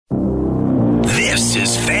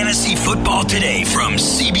This is Fantasy Football Today from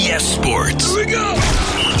CBS Sports. Here we go.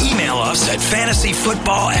 Email us at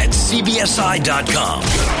fantasyfootball@cbsi.com.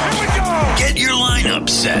 Here we go. Get your lineup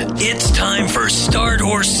set. It's time for Start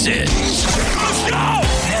or Sit. Let's go.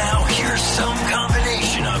 Now here's some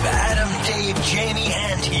combination of Adam, Dave, Jamie,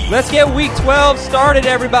 and Heath. Let's get Week 12 started,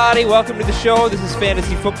 everybody. Welcome to the show. This is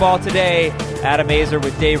Fantasy Football Today. Adam Azer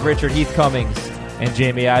with Dave Richard, Heath Cummings, and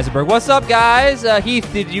Jamie Eisenberg. What's up, guys? Heath,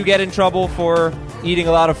 did you get in trouble for eating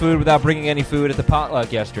a lot of food without bringing any food at the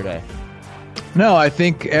potluck yesterday? No, I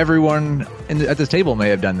think everyone at this table may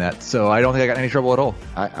have done that, so I don't think I got any trouble at all.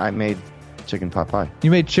 I made chicken pot pie.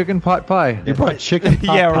 You made chicken pot pie. You brought chicken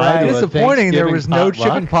pot Yeah, pie. right. to a Disappointing. There was no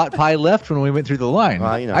Thanksgiving chicken pot pie left when we went through the line.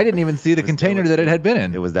 Well, you know, I didn't even see the container that it had been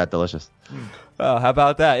in. It was that delicious. Oh, how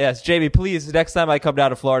about that? Yes, Jamie, please, next time I come down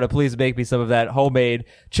to Florida, please make me some of that homemade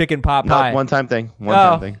chicken pot pie. Not one-time thing.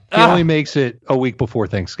 One-time thing. He only makes it a week before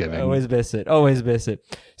Thanksgiving. Always miss it. Always miss it.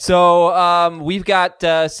 So we've got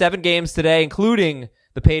 7 games today, including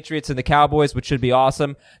the Patriots and the Cowboys, which should be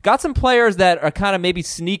awesome. Got some players that are kind of maybe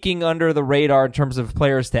sneaking under the radar in terms of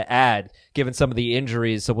players to add, given some of the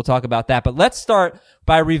injuries. So we'll talk about that. But let's start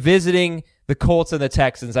by revisiting the Colts and the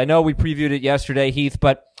Texans. I know we previewed it yesterday, Heath,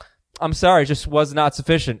 but I'm sorry, it just was not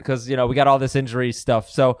sufficient because, you know, we got all this injury stuff.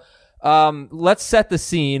 So let's set the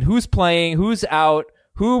scene. Who's playing? Who's out?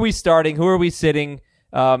 Who are we starting? Who are we sitting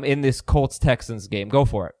in this Colts-Texans game? Go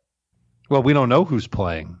for it. Well, we don't know who's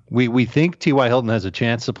playing. We think T.Y. Hilton has a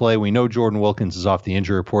chance to play. We know Jordan Wilkins is off the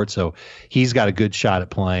injury report, so he's got a good shot at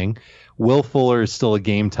playing. Will Fuller is still a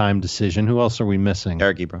game-time decision. Who else are we missing?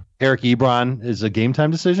 Eric Ebron. Eric Ebron is a game-time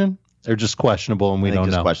decision? They're just questionable, and we don't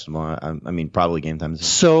know. Questionable. I mean, probably game time decision.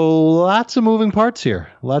 So lots of moving parts here.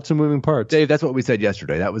 Lots of moving parts. Dave, that's what we said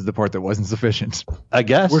yesterday. That was the part that wasn't sufficient. I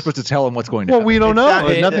guess. We're supposed to tell him what's going to Well, happen. we don't know.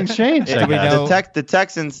 Exactly. Nothing's changed. I guess. The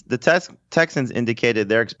Texans indicated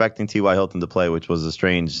they're expecting T.Y. Hilton to play, which was a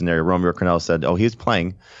strange scenario. Romeo Crennel said, he's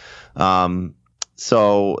playing.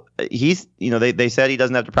 So he's, they said he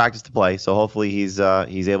doesn't have to practice to play. So hopefully he's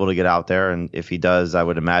able to get out there. And if he does, I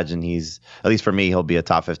would imagine he's, at least for me, he'll be a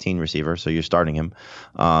top 15 receiver. So you're starting him.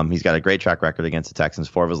 He's got a great track record against the Texans.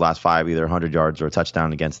 4 of his last 5, either 100 yards or a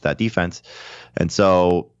touchdown against that defense. And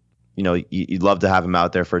so, you'd love to have him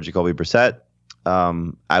out there for Jacoby Brissett.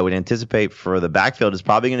 I would anticipate for the backfield is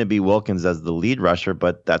probably going to be Wilkins as the lead rusher,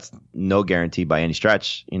 but that's no guarantee by any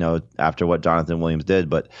stretch, after what Jonathan Williams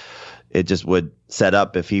did. But it just would set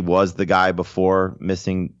up if he was the guy before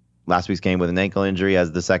missing last week's game with an ankle injury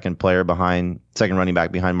as the second running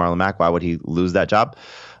back behind Marlon Mack. Why would he lose that job?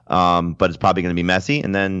 But it's probably going to be messy.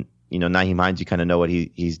 And then, Nyheim Hines, you kind of know what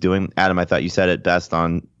he's doing. Adam, I thought you said it best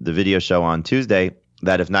on the video show on Tuesday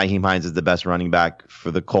that if Nyheim Hines is the best running back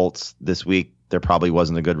for the Colts this week, there probably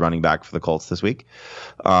wasn't a good running back for the Colts this week.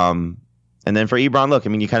 And then for Ebron, look,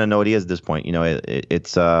 you kind of know what he is at this point.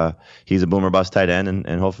 He's a boomer bust tight end,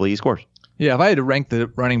 and hopefully he scores. Yeah, if I had to rank the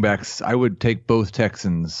running backs, I would take both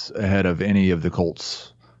Texans ahead of any of the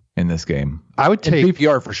Colts in this game. I would take in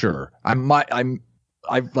PPR for sure. I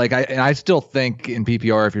still think in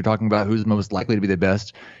PPR, if you're talking about who's most likely to be the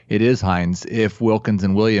best, it is Hines. If Wilkins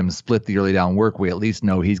and Williams split the early down work, we at least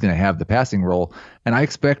know he's going to have the passing role. And I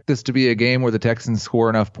expect this to be a game where the Texans score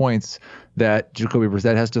enough points that Jacoby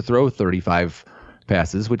Brissett has to throw 35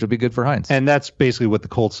 passes, which will be good for Hines. And that's basically what the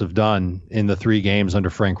Colts have done in the 3 games under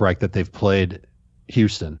Frank Reich that they've played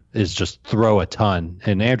Houston, is just throw a ton.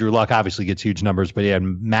 And Andrew Luck obviously gets huge numbers, but he had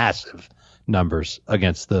massive numbers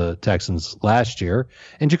against the Texans last year.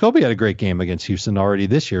 And Jacoby had a great game against Houston already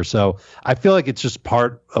this year. So I feel like it's just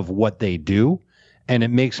part of what they do, and it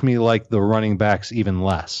makes me like the running backs even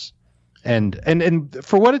less. And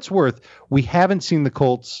for what it's worth, we haven't seen the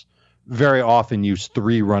Colts very often use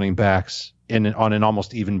 3 running backs on an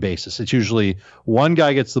almost even basis. It's usually one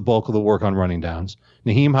guy gets the bulk of the work on running downs.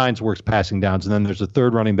 Nyheim Hines works passing downs, and then there's a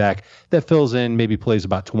third running back that fills in, maybe plays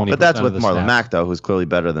about 20%. But that's with Marlon snaps. Mack, though, who's clearly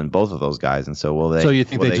better than both of those guys. And so will they? So you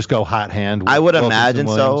think they just go hot hand? I would Wilkins imagine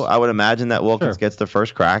so. I would imagine that Wilkins Sure. gets the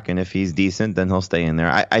first crack, and if he's decent, then he'll stay in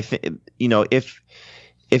there. I think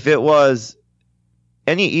if it was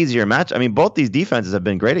any easier match, both these defenses have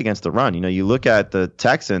been great against the run. You look at the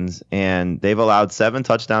Texans, and they've allowed 7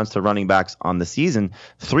 touchdowns to running backs on the season.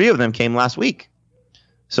 3 of them came last week.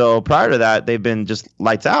 So prior to that, they've been just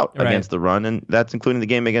lights out against the run, and that's including the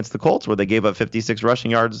game against the Colts where they gave up 56 rushing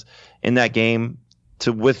yards in that game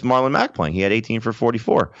with Marlon Mack playing. He had 18 for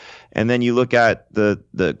 44. And then you look at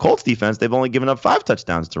the Colts defense, they've only given up 5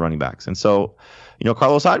 touchdowns to running backs. And so,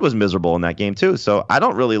 Carlos Hyde was miserable in that game too. So I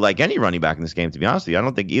don't really like any running back in this game, to be honest with you. I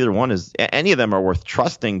don't think any of them are worth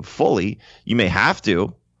trusting fully. You may have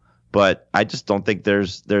to, but I just don't think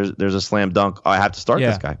there's a slam dunk. I have to start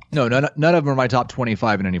this guy. No, none of them are my top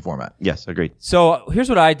 25 in any format. Yes, agreed. So here's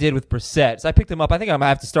what I did with Brissett. So I picked him up. I think I'm going to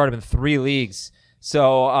have to start him in 3 leagues.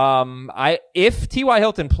 So if T.Y.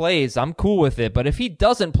 Hilton plays, I'm cool with it. But if he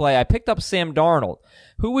doesn't play, I picked up Sam Darnold.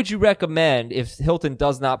 Who would you recommend if Hilton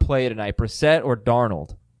does not play tonight, Brissett or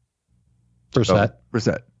Darnold?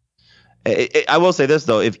 Brissett. I will say this,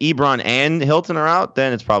 though. If Ebron and Hilton are out,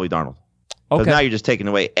 then it's probably Darnold. Because now you're just taking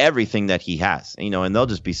away everything that he has, and they'll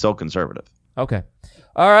just be so conservative. Okay.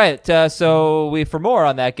 All right. So for more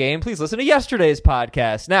on that game, please listen to yesterday's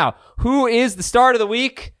podcast. Now, who is the start of the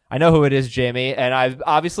week? I know who it is, Jamie, and I'm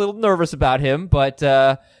obviously a little nervous about him, but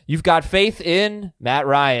you've got faith in Matt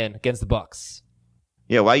Ryan against the Bucs.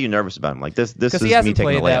 Yeah, why are you nervous about him? Like this is me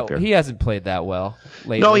taking a layup here. He hasn't played that well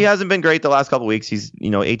lately. No, he hasn't been great the last couple of weeks. He's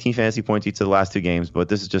 18 fantasy points each of the last 2 games, but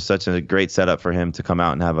this is just such a great setup for him to come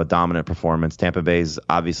out and have a dominant performance. Tampa Bay's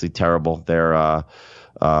obviously terrible. They're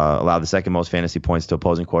allowed the second most fantasy points to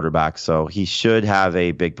opposing quarterbacks, so he should have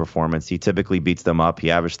a big performance. He typically beats them up.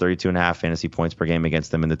 He averaged 32.5 fantasy points per game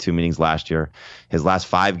against them in the 2 meetings last year. His last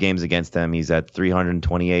 5 games against them, he's at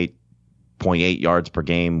 328.8 yards per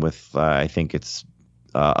game with I think it's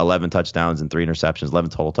 11 touchdowns and 3 interceptions,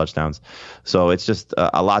 11 total touchdowns. So it's just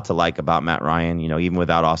a lot to like about Matt Ryan, even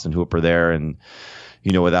without Austin Hooper there and,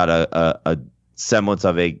 without a semblance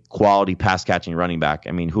of a quality pass catching running back.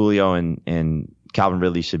 I mean, Julio and Calvin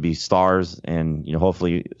Ridley should be stars, and,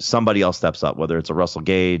 hopefully somebody else steps up, whether it's a Russell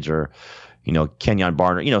Gage or, Kenyon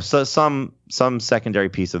Barner, so some secondary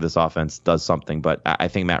piece of this offense does something, but I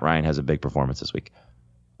think Matt Ryan has a big performance this week.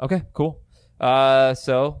 Okay, cool.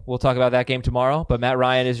 So we'll talk about that game tomorrow, but Matt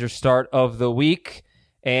Ryan is your start of the week.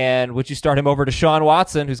 And would you start him over to Deshaun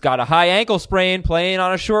Watson, who's got a high ankle sprain, playing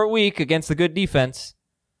on a short week against the good defense?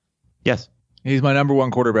 Yes. He's my number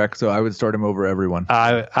 1 quarterback, so I would start him over everyone.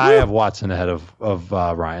 I have Watson ahead of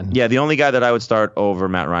Ryan. Yeah, the only guy that I would start over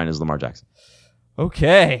Matt Ryan is Lamar Jackson.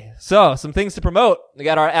 Okay, so some things to promote. We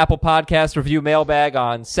got our Apple Podcast review mailbag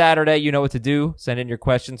on Saturday. You know what to do. Send in your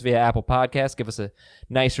questions via Apple Podcast. Give us a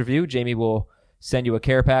nice review. Jamie will send you a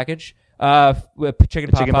care package.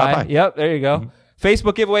 Chicken pot pie. Yep, there you go. Mm-hmm.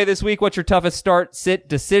 Facebook giveaway this week. What's your toughest start, sit,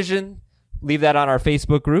 decision? Leave that on our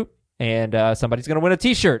Facebook group, and somebody's going to win a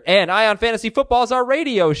T-shirt. And Ion Fantasy Football is our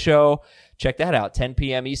radio show. Check that out, 10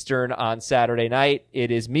 p.m. Eastern on Saturday night.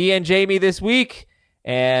 It is me and Jamie this week.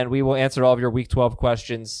 And we will answer all of your Week 12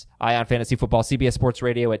 questions. Ion Fantasy Football, CBS Sports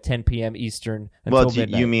Radio at 10 p.m. Eastern until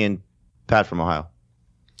midnight. You, me, and Pat from Ohio.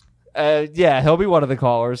 Yeah, he'll be one of the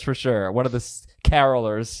callers for sure. One of the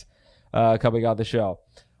carolers coming on the show.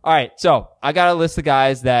 All right, so I got a list of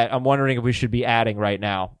guys that I'm wondering if we should be adding right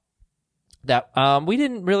now. That we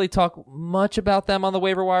didn't really talk much about them on the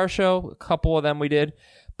waiver wire show. A couple of them we did.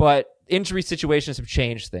 But injury situations have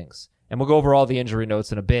changed things. And we'll go over all the injury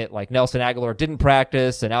notes in a bit. Like Nelson Aguilar didn't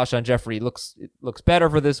practice, and Alshon Jeffrey looks better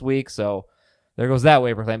for this week. So there goes that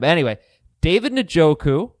waiver claim. But anyway, David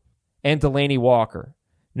Njoku and Delanie Walker.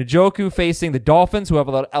 Njoku facing the Dolphins, who have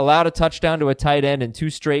allowed a touchdown to a tight end in 2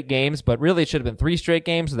 straight games, but really it should have been 3 straight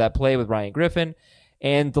games with that play with Ryan Griffin.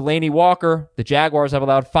 And Delanie Walker, the Jaguars have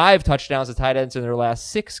allowed 5 touchdowns to tight ends in their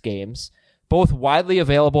last 6 games. Both widely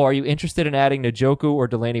available. Are you interested in adding Njoku or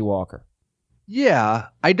Delanie Walker? Yeah,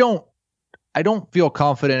 I don't feel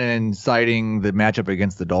confident in citing the matchup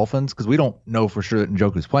against the Dolphins because we don't know for sure that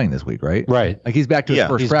Njoku's playing this week, right? Right. Like he's back to his first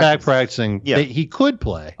practice. He's back practicing. Yeah. He could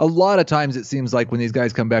play. A lot of times it seems like when these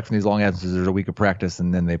guys come back from these long absences, there's a week of practice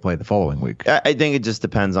and then they play the following week. I think it just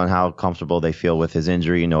depends on how comfortable they feel with his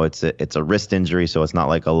injury. It's a wrist injury, so it's not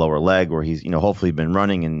like a lower leg where he's hopefully been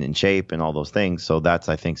running and in shape and all those things. So that's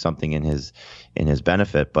I think something in his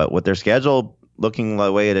benefit. But with their schedule looking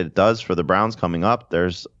the way it does for the Browns coming up,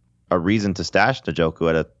 there's a reason to stash Njoku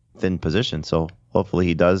at a thin position. So hopefully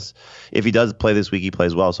he does. If he does play this week, he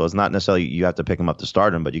plays well. So it's not necessarily you have to pick him up to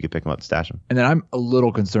start him, but you could pick him up to stash him. And then I'm a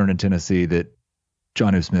little concerned in Tennessee that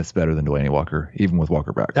Jonnu Smith's better than Delanie Walker, even with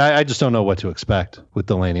Walker back. I just don't know what to expect with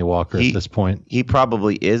Delanie Walker at this point. He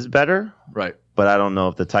probably is better, right? But I don't know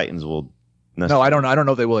if the Titans will. No, I don't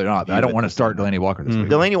know if they will or not. I don't want to start Delanie Walker this week.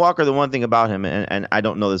 Delanie Walker, the one thing about him, and I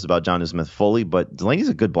don't know this about Jonnu Smith fully, but Delanie's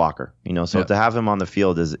a good blocker. So to have him on the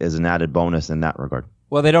field is an added bonus in that regard.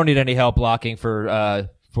 Well, they don't need any help blocking for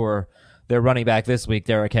their running back this week,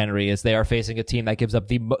 Derrick Henry, as they are facing a team that gives up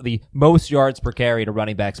the most yards per carry to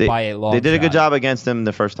running backs by a long They did a good shot. job against him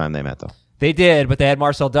the first time they met, though. They did, but they had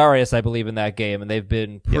Marcel Darius, I believe, in that game, and they've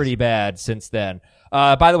been pretty bad since then.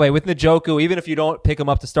 By the way, with Njoku, even if you don't pick him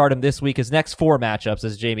up to start him this week, his next 4 matchups,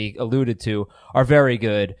 as Jamie alluded to, are very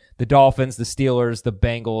good. The Dolphins, the Steelers, the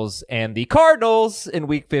Bengals, and the Cardinals in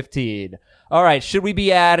Week 15. All right, should we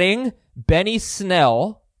be adding Benny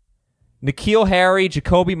Snell, N'Keal Harry,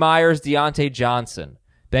 Jacoby Myers, Deontay Johnson?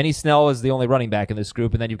 Benny Snell is the only running back in this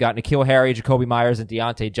group, and then you've got N'Keal Harry, Jacoby Myers, and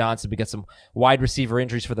Deontay Johnson. We got some wide receiver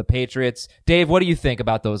injuries for the Patriots. Dave, what do you think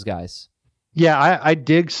about those guys? Yeah, I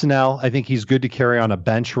dig Snell. I think he's good to carry on a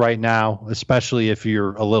bench right now, especially if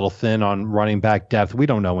you're a little thin on running back depth. We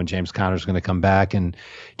don't know when James Conner's going to come back, and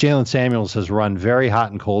Jalen Samuels has run very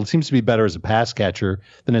hot and cold. Seems to be better as a pass catcher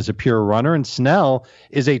than as a pure runner, and Snell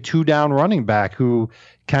is a 2-down running back who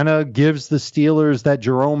kind of gives the Steelers that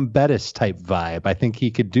Jerome Bettis type vibe. I think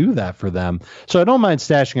he could do that for them. So I don't mind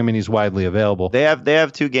stashing him, and he's widely available. They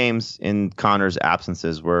have 2 games in Conner's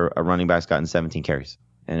absences where a running back's gotten 17 carries.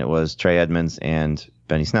 And it was Trey Edmonds and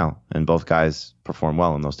Benny Snell. And both guys performed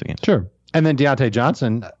well in those 2 games. Sure. And then Deontay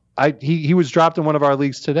Johnson, he was dropped in one of our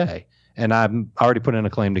leagues today. And I'm already put in a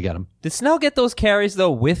claim to get him. Did Snell get those carries,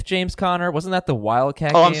 though, with James Conner? Wasn't that the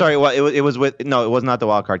Wildcat game? game? I'm sorry. Well, it was with... No, it was not the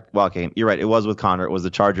Wildcat game. You're right. It was with Conner. It was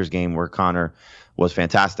the Chargers game where Conner was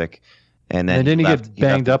fantastic. And then didn't he get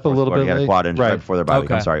banged up a little bit? He had a quad injury right before their bye week.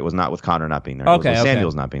 Okay. I'm sorry. It was not with Conner not being there. Okay, it was with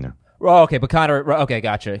Samuels not being there. Oh, okay, but Conner, okay,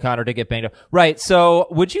 gotcha. Conner did get banged up. Right, so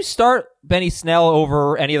would you start Benny Snell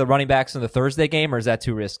over any of the running backs in the Thursday game, or is that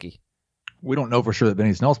too risky? We don't know for sure that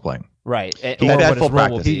Benny Snell's playing. Right. He's had full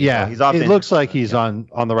practice. He's off. It looks like he's on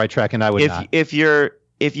the right track, and I would not. If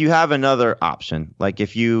you have another option, like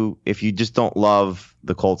if you just don't love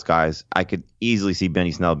the Colts guys, I could easily see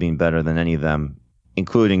Benny Snell being better than any of them,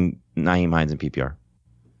 including Nyheim Hines in PPR.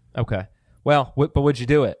 Okay. Well, but would you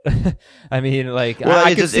do it? I mean, like, well,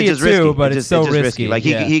 I could see it too, but it's so risky. Like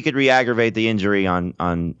he could re-aggravate the injury on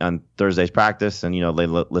Thursday's practice, and they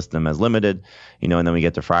list him as limited, and then we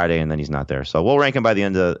get to Friday, and then he's not there. So we'll rank him by the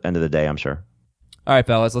end of the day, I'm sure. All right,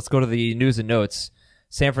 fellas, let's go to the news and notes.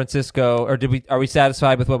 San Francisco, or are we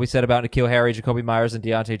satisfied with what we said about N'Keal Harry, Jacoby Myers, and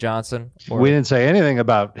Deontay Johnson? We didn't say anything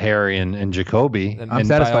about Harry and Jacoby. I'm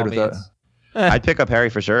satisfied with that. I'd pick up Harry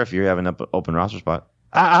for sure if you have an open roster spot.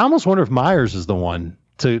 I almost wonder if Myers is the one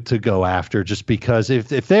to go after, just because if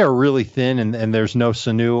they are really thin and there's no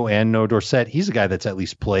Sanu and no Dorsett, he's a guy that's at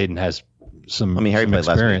least played and has some Harry played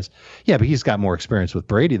experience. Last week. Yeah, but he's got more experience with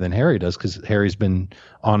Brady than Harry does because Harry's been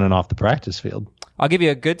on and off the practice field. I'll give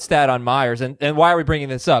you a good stat on Myers, and why are we bringing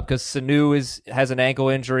this up? Because Sanu has an ankle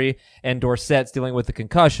injury and Dorsett's dealing with a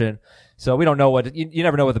concussion, so we don't know you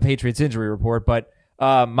never know with the Patriots injury report, but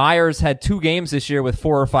Myers had 2 games this year with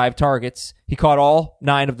 4 or 5 targets. He caught all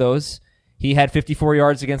 9 of those. He had 54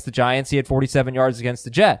 yards against the Giants. He had 47 yards against the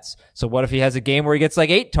Jets. So what if he has a game where he gets like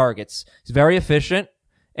 8 targets? He's very efficient,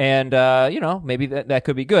 and maybe that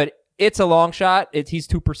could be good. It's a long shot. He's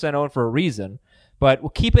 2% owned for a reason, but we'll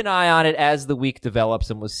keep an eye on it as the week develops,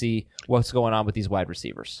 and we'll see what's going on with these wide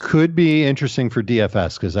receivers. Could be interesting for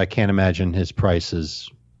DFS because I can't imagine his price is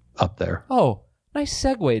up there. Oh. Nice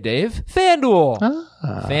segue, Dave. FanDuel.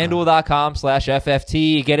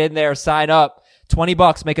 FanDuel.com/FFT. Get in there, sign up.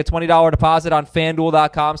 $20. Make a $20 deposit on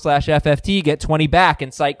FanDuel.com/FFT. Get 20 back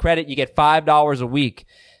in site credit. You get $5 a week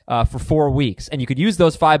for 4 weeks. And you could use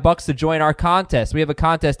those $5 to join our contest. We have a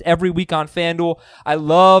contest every week on FanDuel. I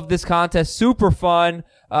love this contest. Super fun.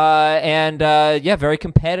 And very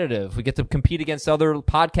competitive. We get to compete against other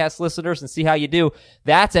podcast listeners and see how you do.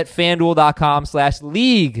 That's at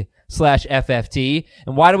FanDuel.com/league/FFT.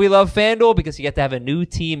 And why do we love FanDuel? Because you get to have a new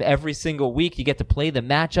team every single week. You get to play the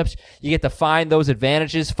matchups. You get to find those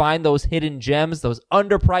advantages, find those hidden gems, those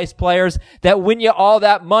underpriced players that win you all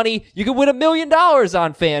that money. You can win $1 million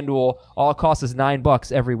on FanDuel. All it costs is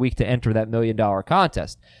 $9 every week to enter that $1 million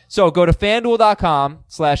contest. So go to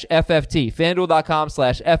FanDuel.com/FFT.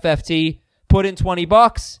 FanDuel.com/FFT. Put in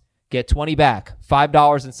 $20. Get 20 back.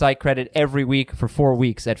 $5 in site credit every week for 4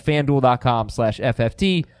 weeks at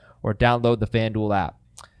FanDuel.com/FFT. Or download the FanDuel app.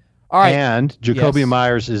 All right. And Jacoby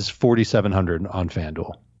Myers is $4,700 on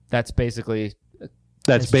FanDuel. That's basically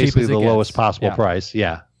the lowest possible price.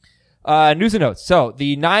 Yeah. News and notes. So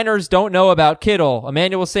the Niners don't know about Kittle,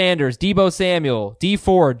 Emmanuel Sanders, Deebo Samuel, D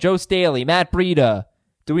Ford, Joe Staley, Matt Breida.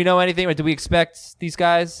 Do we know anything, or do we expect these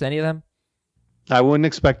guys, any of them? I wouldn't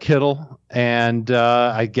expect Kittle, and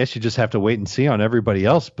I guess you just have to wait and see on everybody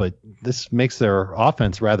else, but this makes their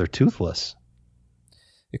offense rather toothless.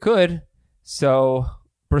 It could. So,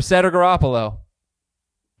 Brissett or Garoppolo?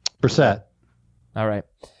 Brissett. All right.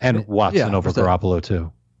 And Watson over Brissett. Garoppolo,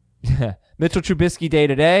 too. Mitchell Trubisky day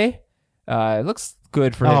to day. It looks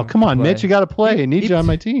good for him. Oh, come to on, play. Mitch, you got to play. I need you on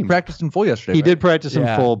my team. Practiced in full yesterday. He right? did practice in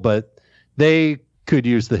Yeah. full, but they could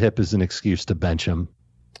use the hip as an excuse to bench him.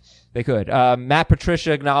 They could. Matt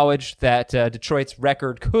Patricia acknowledged that Detroit's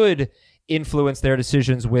record could influence their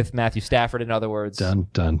decisions with Matthew Stafford. In other words, Dun,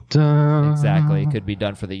 dun, dun. exactly, it could be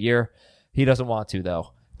done for the year. He doesn't want to,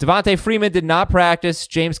 though. Devontae Freeman did not practice.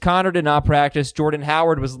 James Conner did not practice. Jordan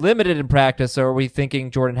Howard was limited in practice. So are we thinking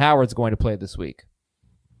Jordan Howard's going to play this week?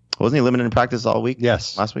 Wasn't he limited in practice all week?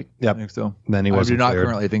 Yes. Last week? I think so. Then he I do wasn't not cleared.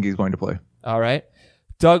 currently think he's going to play. All right.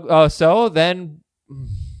 Doug. So then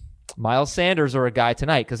Miles Sanders or a guy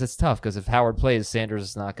tonight, because it's tough, because if Howard plays, Sanders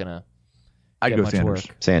is not going to I'd get go much Sanders.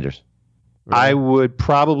 work. Sanders. I would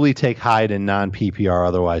probably take Hyde in non-PPR,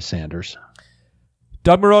 otherwise Sanders.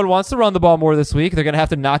 Doug Marrone wants to run the ball more this week. They're going to have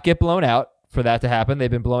to not get blown out for that to happen. They've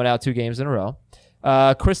been blown out 2 games in a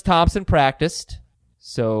row. Chris Thompson practiced.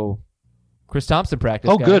 So Chris Thompson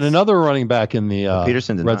practiced. Oh, guys. good. Another running back in the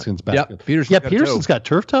Peterson did not. Redskins Yep. basket. Peterson's Yeah, got a Peterson's toe. got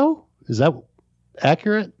turf toe? Is that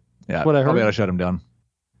accurate? Yeah, what I heard. probably ought to shut him down.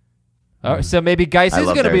 All right, so maybe Geis I is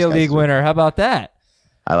love going to be a Darius league Geis, too. winner. How about that?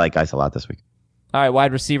 I like Geis a lot this week. All right,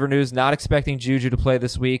 wide receiver news. Not expecting Juju to play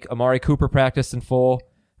this week. Amari Cooper practiced in full.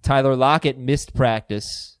 Tyler Lockett missed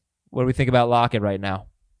practice. What do we think about Lockett right now?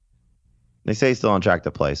 They say he's still on track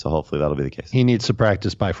to play, so hopefully that'll be the case. He needs to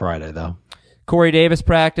practice by Friday, though. Corey Davis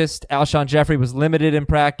practiced. Alshon Jeffrey was limited in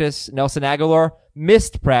practice. Nelson Aguilar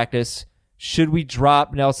missed practice. Should we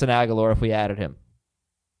drop Nelson Aguilar if we added him?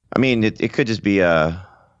 I mean, it could just be a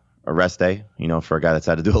rest day, for a guy that's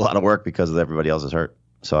had to do a lot of work because of everybody else is hurt.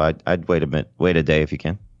 So I'd wait a day if you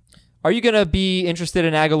can. Are you going to be interested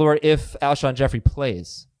in Aguilar if Alshon Jeffrey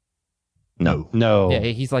plays? No. No. Yeah,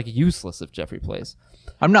 he's like useless if Jeffrey plays.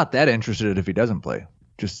 I'm not that interested if he doesn't play.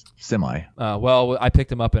 Just semi. Well, I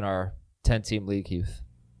picked him up in our 10-team league, Heath.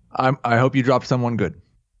 I hope you drop someone good.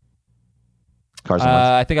 Carson Wentz.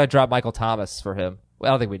 I think I dropped Michael Thomas for him. Well,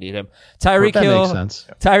 I don't think we need him. Tyreek That Hill. makes sense.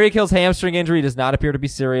 Tyreek Hill's hamstring injury does not appear to be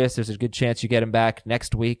serious. There's a good chance you get him back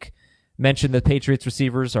next week. Mentioned the Patriots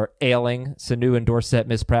receivers are ailing. Sanu and Dorsett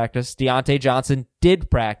missed practice. Deontay Johnson did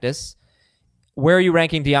practice. Where are you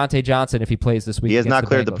ranking Deontay Johnson if he plays this week? He has against not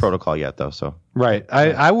cleared the Bengals? protocol yet, though. So Right.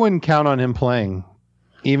 I wouldn't count on him playing,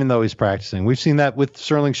 even though he's practicing. We've seen that with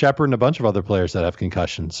Sterling Shepard and a bunch of other players that have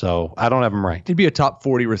concussions, so I don't have him ranked. He'd be a top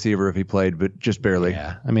 40 receiver if he played, but just barely.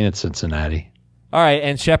 Yeah, I mean, it's Cincinnati. All right,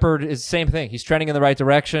 and Shepard is the same thing. He's trending in the right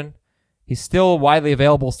direction. He's still widely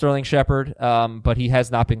available, Sterling Shepard, but he has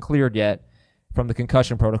not been cleared yet from the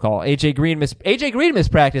concussion protocol. AJ Green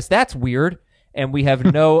missed practice. That's weird. And we have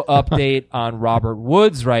no update on Robert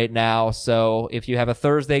Woods right now. So if you have a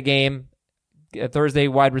Thursday game, a Thursday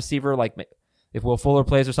wide receiver, like if Will Fuller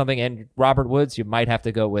plays or something, and Robert Woods, you might have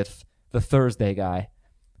to go with the Thursday guy.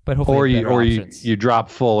 But hopefully, you drop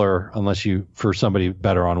Fuller unless you for somebody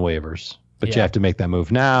better on waivers. But you Yeah. have to make that move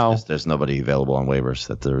now. there's nobody available on waivers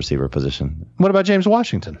at the receiver position. What about James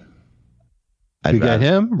Washington? I'd You got rather-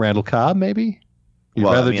 him, Randall Cobb, maybe. You'd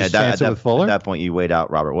Well, rather I mean, just at chance it with Fuller. At that point, you wait out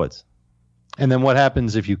Robert Woods. And then what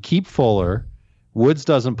happens if you keep Fuller, Woods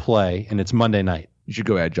doesn't play, and it's Monday night? You should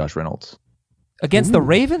go add Josh Reynolds. Against the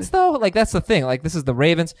Ravens, though, like that's the thing. Like this is the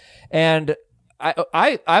Ravens, and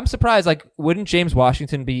I'm surprised. Like, would James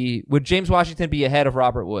Washington be ahead of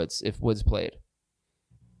Robert Woods if Woods played?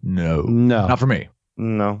 No. No. Not for me.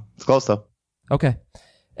 No, it's close though. Okay.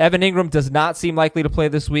 Evan Ingram does not seem likely to play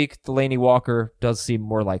this week. Delaney Walker does seem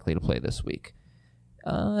more likely to play this week.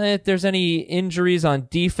 If there's any injuries on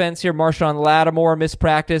defense here, Marshawn Lattimore missed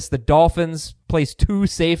practice. The Dolphins placed 2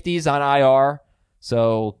 safeties on IR.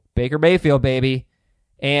 So Baker Mayfield, baby.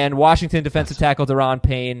 And Washington defensive tackle Deron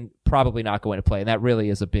Payne probably not going to play. And that really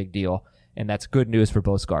is a big deal. And that's good news for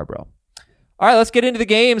Bo Scarborough. All right, let's get into the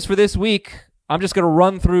games for this week. I'm just going to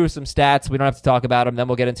run through some stats. We don't have to talk about them. Then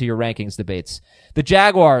we'll get into your rankings debates. The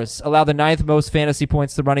Jaguars allow the 9th most fantasy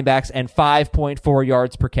points to running backs and 5.4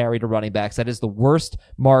 yards per carry to running backs. That is the worst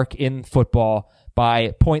mark in football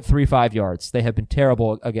by 0.35 yards. They have been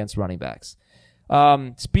terrible against running backs.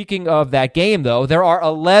 Speaking of that game, though, there are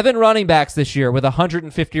 11 running backs this year with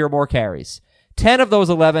 150 or more carries. 10 of those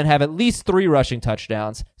 11 have at least 3 rushing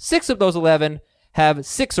touchdowns. 6 of those 11 have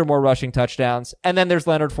 6 or more rushing touchdowns. And then there's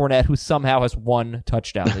Leonard Fournette, who somehow has 1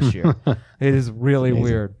 touchdown this year. It is really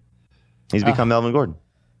weird. He's become Melvin Gordon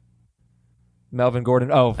Melvin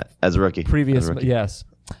Gordon. Oh, as a rookie. previous, As a rookie. yes.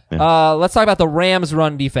 Yeah. Let's talk about the Rams'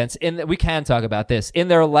 run defense. We can talk about this. In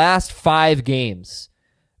their last 5 games,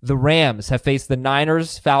 the Rams have faced the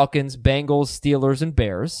Niners, Falcons, Bengals, Steelers, and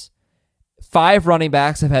Bears. 5 running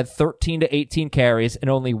backs have had 13 to 18 carries, and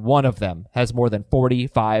only one of them has more than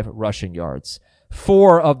 45 rushing yards.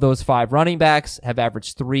 4 of those 5 running backs have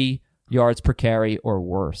averaged 3 yards per carry or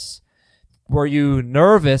worse. Were you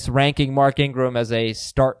nervous ranking Mark Ingram as a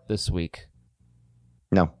start this week?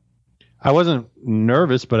 No. I wasn't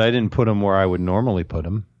nervous, but I didn't put him where I would normally put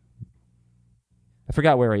him. I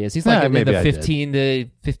forgot where he is. He's like in the 15 to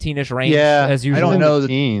 15-ish range as usual. I don't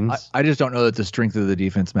know. I just don't know that the strength of the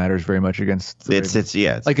defense matters very much against the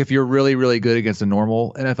It's like if you're really, really good against a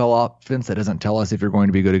normal NFL offense, that doesn't tell us if you're going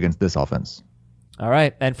to be good against this offense. All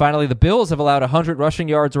right. And finally, the Bills have allowed 100 rushing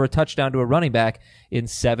yards or a touchdown to a running back in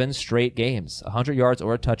 7 straight games. 100 yards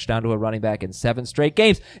or a touchdown to a running back in 7 straight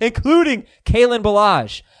games, including Kalen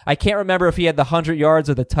Ballage. I can't remember if he had the 100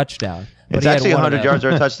 yards or the touchdown. It's actually 100 yards or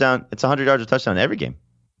a touchdown. It's 100 yards or a touchdown every game.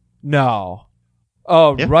 No.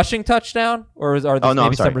 Oh, yeah. Rushing touchdown? Or are there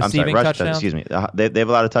maybe some receiving touchdowns? Excuse me. They've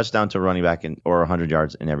allowed a touchdown to a running back or 100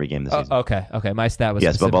 yards in every game this season. Okay. My stat was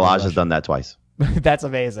yes, but Ballage has done that twice. That's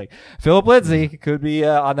amazing. Philip Lindsay could be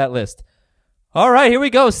on that list. All right, here we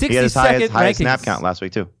go. 60 he had his second highest rankings. snap count last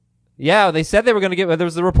week, too. Yeah, they said they were going to get, there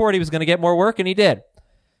was the report he was going to get more work, and he did.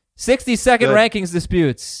 60-second rankings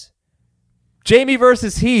disputes. Jamie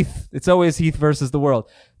versus Heath. It's always Heath versus the world.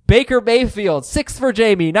 Baker Mayfield, 6th for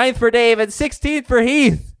Jamie, 9th for Dave, and 16th for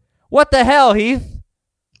Heath. What the hell, Heath?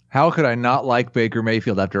 How could I not like Baker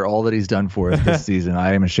Mayfield after all that he's done for us this season?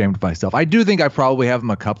 I am ashamed of myself. I do think I probably have him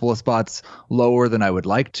a couple of spots lower than I would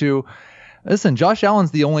like to. Listen, Josh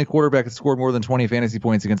Allen's the only quarterback that scored more than 20 fantasy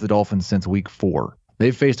points against the Dolphins since week 4.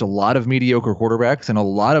 They've faced a lot of mediocre quarterbacks, and a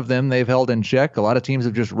lot of them they've held in check. A lot of teams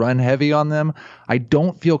have just run heavy on them. I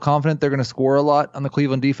don't feel confident they're going to score a lot on the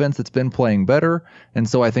Cleveland defense that's been playing better. And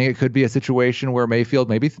so I think it could be a situation where Mayfield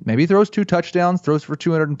maybe throws 2 touchdowns, throws for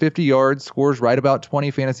 250 yards, scores right about 20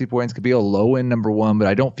 fantasy points, could be a low-end number 1, but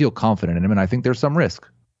I don't feel confident in him, and I think there's some risk.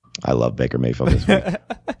 I love Baker Mayfield this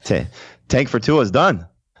week. Tank for Tua is done.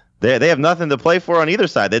 They have nothing to play for on either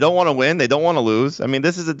side. They don't want to win. They don't want to lose. I mean,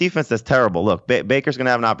 this is a defense that's terrible. Look, Baker's going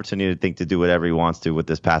to have an opportunity to do whatever he wants to with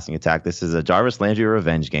this passing attack. This is a Jarvis Landry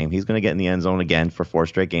revenge game. He's going to get in the end zone again for 4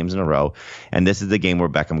 straight games in a row. And this is the game where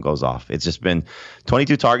Beckham goes off. It's just been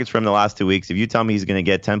 22 targets for him the last 2 weeks. If you tell me he's going to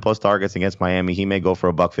get 10-plus targets against Miami, he may go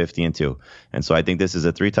for $150 and 2. And so I think this is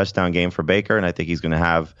a 3-touchdown game for Baker, and I think he's going to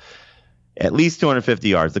have at least 250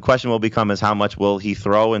 yards. The question will become is how much will he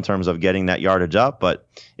throw in terms of getting that yardage up. But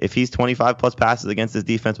if he's 25-plus passes against this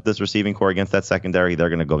defense with this receiving core against that secondary, they're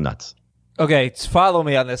going to go nuts. Okay, follow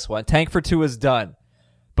me on this one. Tank for 2 is done.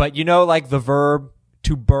 But you know, like the verb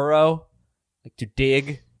to burrow, like to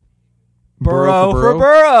dig? Burrow for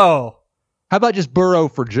Burrow. How about just Burrow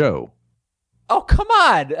for Joe? Oh, come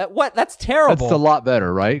on. What? That's terrible. That's a lot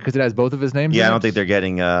better, right? Because it has both of his names. Yeah, I don't think they're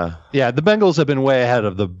getting... Yeah, the Bengals have been way ahead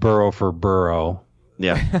of the Burrow for Burrow.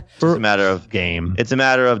 Yeah, it's a matter of game. It's a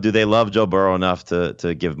matter of do they love Joe Burrow enough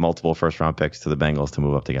to give multiple first-round picks to the Bengals to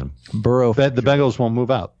move up to get him? Burrow. The Bengals won't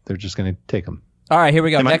move out. They're just going to take him. All right, here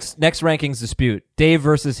we go. Next rankings dispute. Dave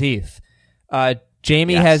versus Heath.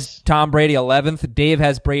 Jamie has Tom Brady 11th. Dave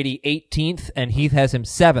has Brady 18th, and Heath has him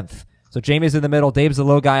 7th. So Jamie's in the middle. Dave's the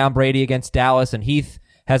low guy on Brady against Dallas, and Heath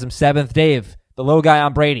has him 7th. Dave, the low guy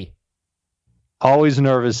on Brady. Always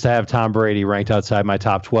nervous to have Tom Brady ranked outside my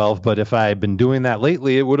top 12, but if I had been doing that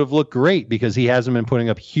lately, it would have looked great because he hasn't been putting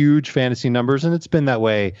up huge fantasy numbers, and it's been that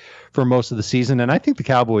way for most of the season. And I think the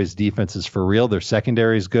Cowboys' defense is for real. Their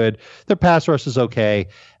secondary is good. Their pass rush is okay.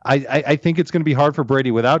 I think it's going to be hard for Brady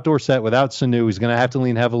without Dorsett, without Sanu. He's going to have to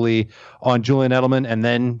lean heavily on Julian Edelman and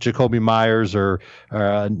then Jacoby Myers or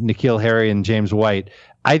N'Keal Harry and James White.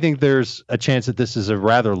 I think there's a chance that this is a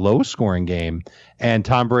rather low-scoring game, and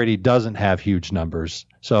Tom Brady doesn't have huge numbers.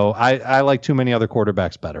 So I like too many other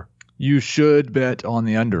quarterbacks better. You should bet on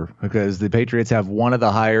the under because the Patriots have one of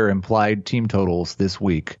the higher implied team totals this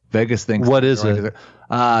week. Vegas thinks... What is it?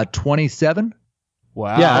 27.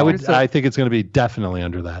 Wow. Yeah, I think it's going to be definitely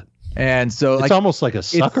under that. And so it's almost like a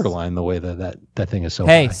sucker line the way that thing is so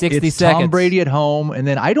high. 60 it's seconds. Tom Brady at home, and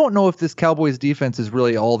then I don't know if this Cowboys defense is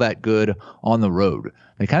really all that good on the road.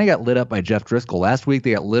 They kind of got lit up by Jeff Driscoll. Last week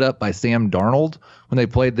they got lit up by Sam Darnold when they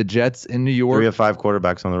played the Jets in New York. 3 of 5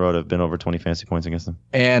 quarterbacks on the road have been over 20 fantasy points against them.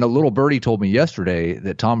 And a little birdie told me yesterday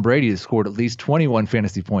that Tom Brady has scored at least 21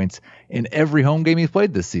 fantasy points in every home game he's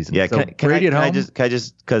played this season. Yeah, so can I just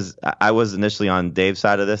because I was initially on Dave's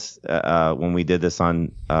side of this when we did this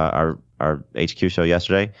on our HQ show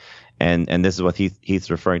yesterday, and this is what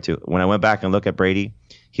Heath's referring to. When I went back and looked at Brady,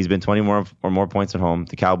 he's been 20 more points at home.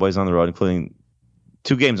 The Cowboys on the road, including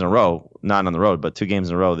 2 games in a row, not on the road, but 2 games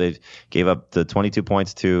in a row, they gave up the 22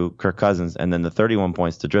 points to Kirk Cousins and then the 31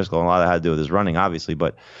 points to Driscoll. And a lot of that had to do with his running, obviously,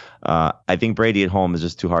 but I think Brady at home is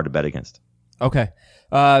just too hard to bet against. Okay.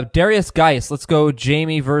 Darius Geis. Let's go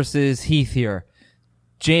Jamie versus Heath here.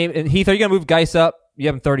 Heath, are you going to move Geis up? You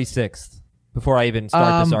have him 36th before I even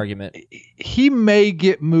start this argument. He may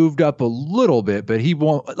get moved up a little bit, but he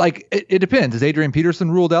won't. Like, it depends. Is Adrian Peterson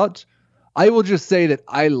ruled out? I will just say that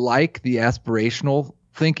I like the aspirational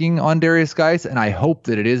thinking on Darius Geis, and I hope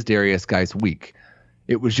that it is Darius Geis week.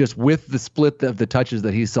 It was just with the split of the touches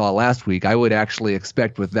that he saw last week, I would actually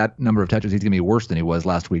expect with that number of touches, he's going to be worse than he was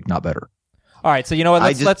last week, not better. All right, so you know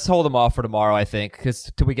what? Let's hold him off for tomorrow, I think,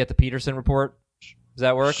 because till we get the Peterson report. Does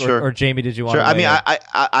that work? Sure. Or Jamie, did you want to weigh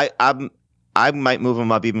in? I might move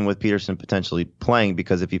him up even with Peterson potentially playing,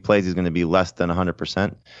 because if he plays, he's going to be less than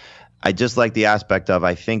 100%. I just like the aspect of,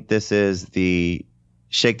 I think this is the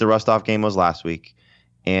shake the rust off game was last week.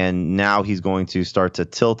 And now he's going to start to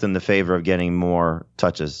tilt in the favor of getting more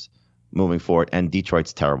touches moving forward. And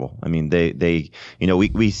Detroit's terrible. I mean,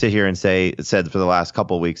 we sit here and said for the last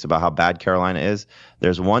couple of weeks about how bad Carolina is.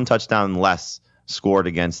 There's one touchdown less scored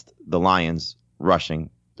against the Lions rushing,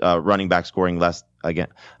 running back scoring less again.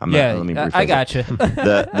 I got you.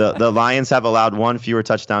 The Lions have allowed one fewer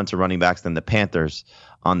touchdown to running backs than the Panthers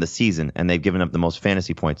on the season, and they've given up the most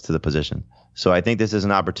fantasy points to the position. So I think this is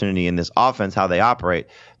an opportunity in this offense, how they operate,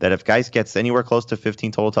 that if Geis gets anywhere close to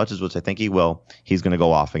 15 total touches, which I think he will, he's going to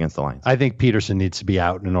go off against the Lions. I think Peterson needs to be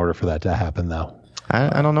out in order for that to happen, though.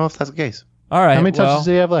 I don't know if that's the case. All right. How many touches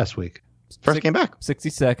did he have last week? First game back. 60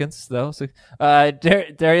 seconds, though.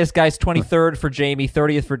 Darius Geis, 23rd for Jamie,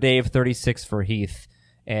 30th for Dave, 36th for Heath,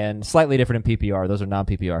 and slightly different in PPR. Those are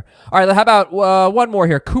non-PPR. All right, how about one more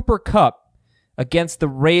here? Cooper Kupp against the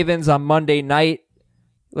Ravens on Monday night.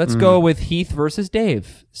 Let's go with Heath versus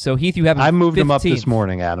Dave. So, Heath, you have him I moved 15th. him up this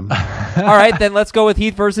morning, Adam. All right, then let's go with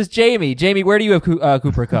Heath versus Jamie. Jamie, where do you have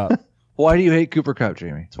Cooper Kupp? Why do you hate Cooper Kupp,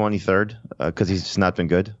 Jamie? 23rd, because he's just not been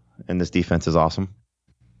good, and this defense is awesome.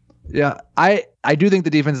 Yeah, I do think the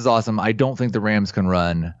defense is awesome. I don't think the Rams can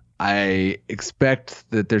run. I expect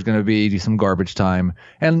that there's going to be some garbage time.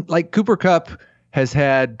 And, like, Cooper Kupp has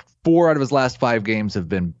had 4 out of his last 5 games have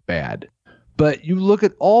been bad. But you look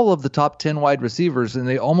at all of the top 10 wide receivers,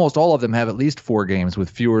 and almost all of them have at least 4 games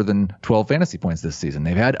with fewer than 12 fantasy points this season.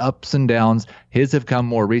 They've had ups and downs. His have come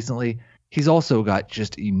more recently. He's also got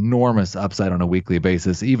just enormous upside on a weekly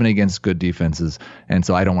basis, even against good defenses. And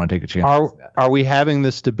so I don't want to take a chance. Are we having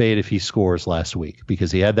this debate if he scores last week?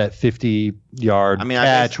 Because he had that 50-yard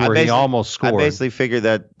catch where he almost scored. I basically figured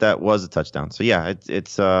that was a touchdown. So, yeah,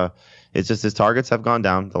 it's just his targets have gone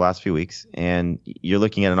down the last few weeks, and you're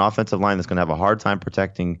looking at an offensive line that's going to have a hard time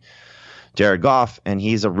protecting Jared Goff, and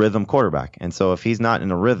he's a rhythm quarterback. And so if he's not in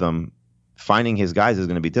a rhythm, finding his guys is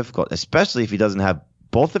going to be difficult, especially if he doesn't have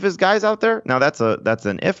both of his guys out there. Now that's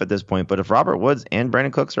an if at this point, but if Robert Woods and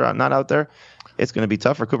Brandon Cooks are not out there, it's going to be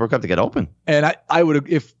tough for Cooper Kupp to get open. And I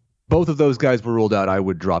would, if both of those guys were ruled out, I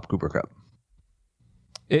would drop Cooper Kupp.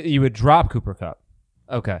 You would drop Cooper Kupp.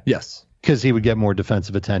 Okay. Yes. Because he would get more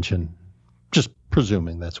defensive attention. Just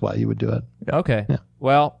presuming that's why you would do it. Okay. Yeah.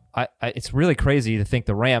 Well, it's really crazy to think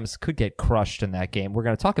the Rams could get crushed in that game. We're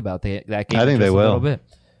going to talk about that game. I think they will. A little bit.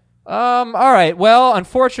 All right. Well,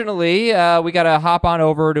 unfortunately, we got to hop on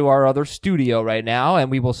over to our other studio right now,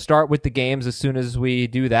 and we will start with the games as soon as we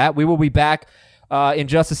do that. We will be back in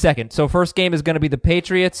just a second. So first game is going to be the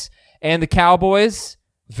Patriots and the Cowboys.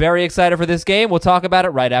 Very excited for this game. We'll talk about it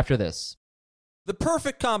right after this. The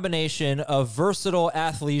perfect combination of versatile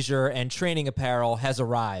athleisure and training apparel has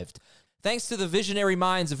arrived. Thanks to the visionary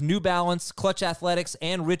minds of New Balance, Clutch Athletics,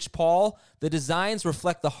 and Rich Paul, the designs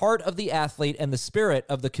reflect the heart of the athlete and the spirit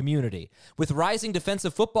of the community. With rising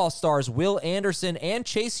defensive football stars Will Anderson and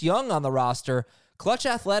Chase Young on the roster, Clutch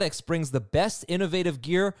Athletics brings the best innovative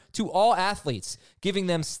gear to all athletes, giving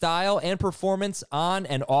them style and performance on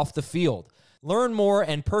and off the field. Learn more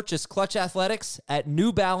and purchase Clutch Athletics at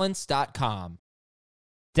newbalance.com.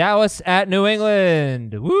 Dallas at New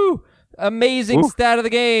England. Woo! Amazing stat of the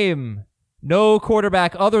game. No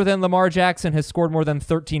quarterback other than Lamar Jackson has scored more than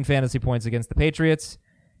 13 fantasy points against the Patriots,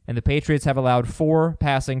 and the Patriots have allowed 4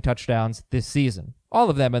 passing touchdowns this season, all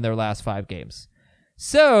of them in their last 5 games.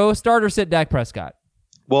 So, start or sit Dak Prescott.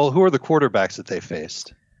 Well, who are the quarterbacks that they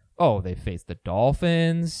faced? Oh, they faced the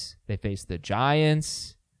Dolphins. They faced the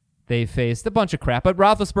Giants. They faced a bunch of crap, but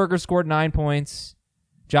Roethlisberger scored 9 points.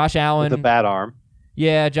 Josh Allen. With a bad arm.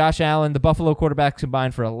 Yeah, Josh Allen. The Buffalo quarterbacks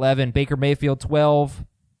combined for 11. Baker Mayfield, 12.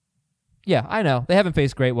 Yeah, I know. They haven't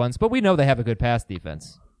faced great ones, but we know they have a good pass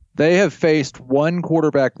defense. They have faced one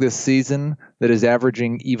quarterback this season that is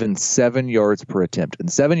averaging even 7 yards per attempt.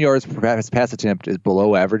 And 7 yards per pass attempt is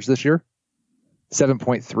below average this year.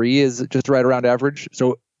 7.3 is just right around average.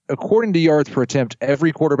 So according to yards per attempt,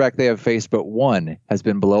 every quarterback they have faced but one has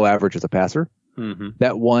been below average as a passer. Mm-hmm.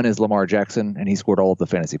 That one is Lamar Jackson, and he scored all of the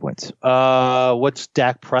fantasy points. What's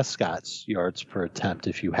Dak Prescott's yards per attempt?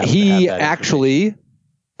 If you have, He actually,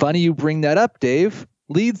 funny you bring that up, Dave,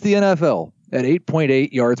 leads the NFL at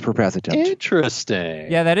 8.8 yards per pass attempt.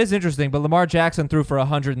 Interesting. Yeah, that is interesting. But Lamar Jackson threw for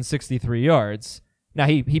 163 yards. Now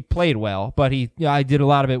he played well, but he did a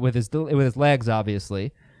lot of it with his legs,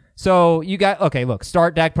 obviously. So you got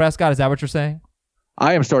start Dak Prescott. Is that what you're saying?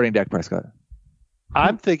 I am starting Dak Prescott.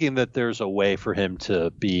 I'm thinking that there's a way for him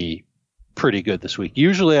to be pretty good this week.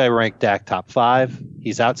 Usually I rank Dak top 5.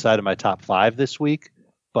 He's outside of my top 5 this week,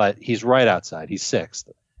 but he's right outside. He's 6th.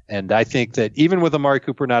 And I think that even with Amari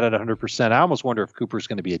Cooper not at 100%, I almost wonder if Cooper's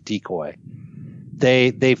going to be a decoy.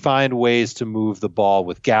 They find ways to move the ball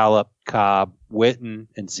with Gallup, Cobb, Witten,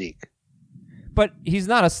 and Zeke. But he's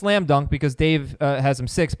not a slam dunk because Dave has him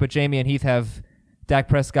 6th, but Jamie and Heath have Dak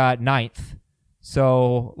Prescott 9th.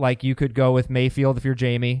 So, you could go with Mayfield if you're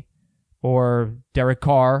Jamie, or Derek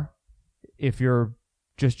Carr if you're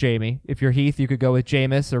just Jamie. If you're Heath, you could go with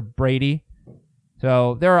Jameis or Brady.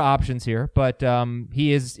 So, there are options here, but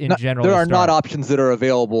he is, in general, there are not options that are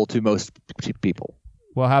available to most people.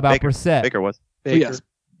 Well, how about Brissett? Baker was. Baker. Yes.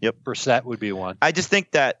 Yep. Brissett would be one. I just think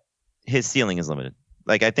that his ceiling is limited.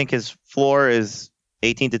 I think his floor is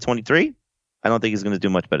 18 to 23. I don't think he's going to do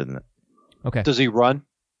much better than that. Okay. Does he run?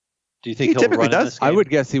 Do you think He he'll typically run does. in this game? I would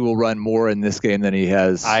guess he will run more in this game than he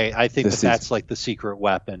has. I think this that's the secret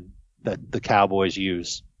weapon that the Cowboys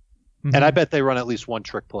use. Mhm. And I bet they run at least one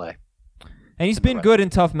trick play. And he's been good in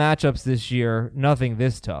tough matchups this year. Nothing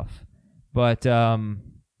this tough. But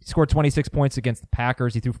he scored 26 points against the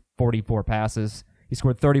Packers. He threw 44 passes. He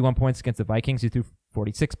scored 31 points against the Vikings. He threw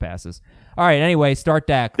 46 passes. All right, anyway, start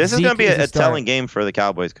Dak. This is Zeke going to be a start. telling game for the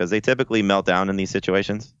Cowboys because they typically melt down in these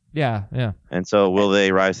situations. Yeah. And so will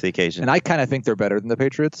they rise to the occasion? And I kind of think they're better than the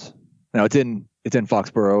Patriots. Now it's in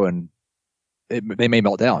Foxborough, and they may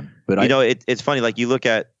melt down. But it's funny. You look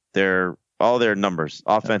at all their numbers,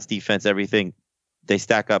 offense, defense, everything. They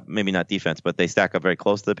stack up. Maybe not defense, but they stack up very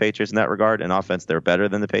close to the Patriots in that regard. And offense, they're better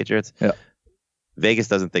than the Patriots. Yeah. Vegas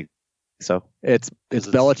doesn't think so. It's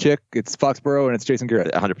Belichick, it's Foxborough, and it's Jason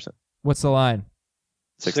Garrett. 100%. What's the line?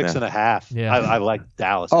 6.5. Yeah. I like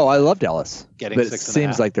Dallas. Oh, I love Dallas. Getting but it 6.5.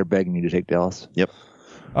 seems like they're begging you to take Dallas. Yep.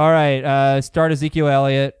 All right, start Ezekiel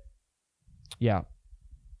Elliott. Yeah.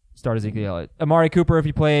 Start Ezekiel Elliott. Amari Cooper if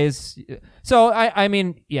he plays. So, I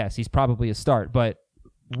mean, yes, he's probably a start, but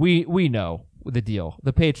we know the deal.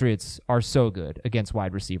 The Patriots are so good against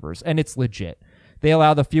wide receivers, and it's legit. They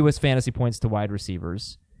allow the fewest fantasy points to wide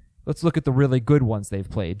receivers. Let's look at the really good ones they've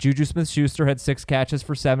played. Juju Smith-Schuster had 6 catches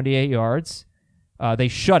for 78 yards. They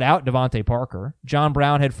shut out Devontae Parker. John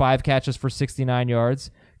Brown had 5 catches for 69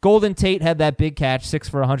 yards. Golden Tate had that big catch, 6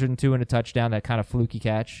 for 102 and a touchdown, that kind of fluky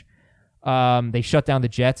catch. They shut down the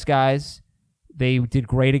Jets guys. They did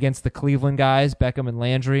great against the Cleveland guys, Beckham and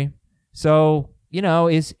Landry. So,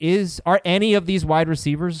 are any of these wide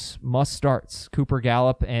receivers must starts? Cooper,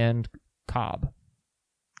 Gallup, and Cobb.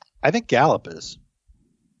 I think Gallup is.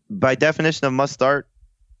 By definition of must start,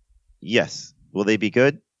 yes. Will they be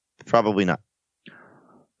good? Probably not.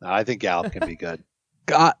 No, I think Gallup can be good.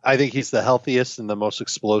 God, I think he's the healthiest and the most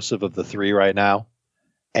explosive of the 3 right now.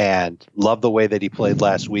 And love the way that he played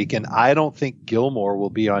last week. And I don't think Gilmore will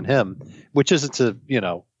be on him, which isn't to,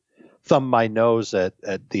 thumb my nose at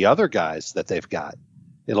the other guys that they've got.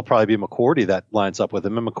 It'll probably be McCourty that lines up with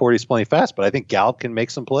him, and McCourty's playing fast, but I think Gallup can make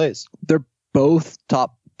some plays. they're both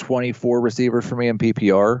top 24 receivers for me in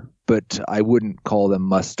PPR, but I wouldn't call them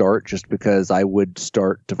must start just because I would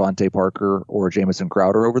start Devontae Parker or Jamison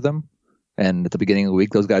Crowder over them. And at the beginning of the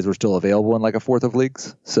week, those guys were still available in a fourth of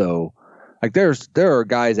leagues. So there are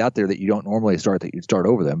guys out there that you don't normally start that you'd start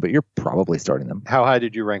over them, but you're probably starting them. How high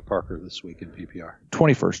did you rank Parker this week in PPR?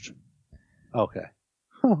 21st. Okay.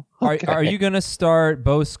 Are you going to start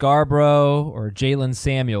Bo Scarborough or Jalen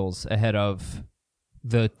Samuels ahead of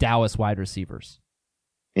the Dallas wide receivers?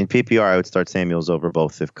 In PPR, I would start Samuels over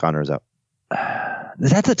both if Connor's out.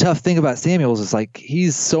 That's a tough thing about Samuels. It's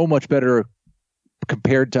he's so much better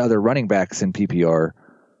compared to other running backs in PPR.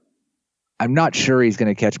 I'm not sure he's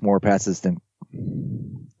going to catch more passes than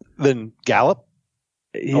Gallup?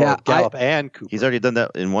 Yeah, Or Gallup and Cooper. He's already done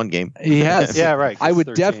that in one game. He has. Yeah, right. I would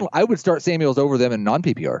 13. I would start Samuels over them in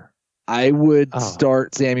non-PPR. I would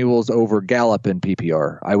start Samuels over Gallup in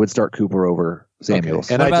PPR. I would start Cooper over Samuels.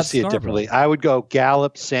 Okay. And What I about just see it Scarborough? differently. I would go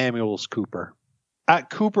Gallup, Samuels, Cooper.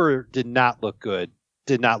 Cooper did not look good.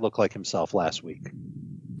 Did not look like himself last week.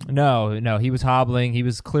 No, he was hobbling. He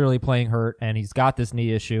was clearly playing hurt, and he's got this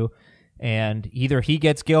knee issue. And either he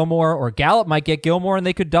gets Gilmore or Gallup might get Gilmore, and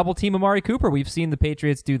they could double team Amari Cooper. We've seen the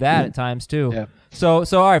Patriots do that at times too. Yeah. So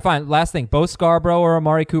all right, fine. Last thing, Bo Scarborough or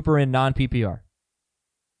Amari Cooper in non-PPR?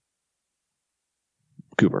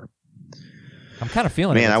 Cooper. I'm kind of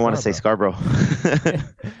feeling it. Man, with I want to say Scarborough.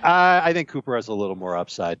 I think Cooper has a little more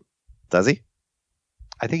upside. Does he?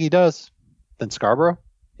 I think he does. Than Scarborough?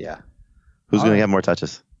 Yeah. Who's going to have more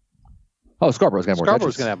touches? Oh, Scarborough's going to have more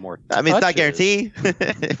Scarborough's touches. going to have more I mean, it's not touches. guaranteed.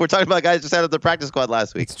 If we're talking about guys just out of the practice squad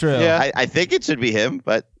last week. It's true. Yeah. I think it should be him,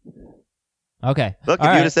 but Okay. look, All if you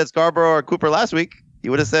right. would have said Scarborough or Cooper last week, you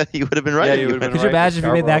would have been right. Yeah, you would have been Could you right imagine if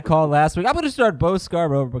with you made that Scarborough. call last week? I'm going to start Bo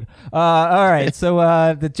Scarborough. All right. So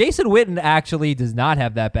the Jason Witten actually does not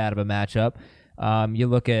have that bad of a matchup. You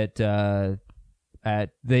look at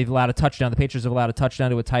they've allowed a touchdown. The Patriots have allowed a touchdown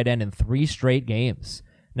to a tight end in 3 straight games.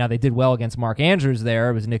 Now they did well against Mark Andrews there.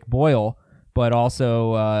 It was Nick Boyle, but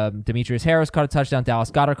also Demetrius Harris caught a touchdown. Dallas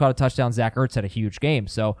Goedert caught a touchdown. Zach Ertz had a huge game.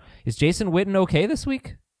 So is Jason Witten okay this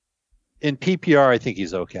week? In PPR, I think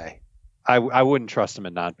he's okay. I wouldn't trust him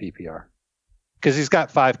in non-PPR because he's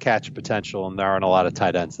got 5 catch potential, and there aren't a lot of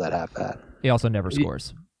tight ends that have that. He also never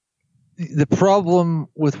scores. The problem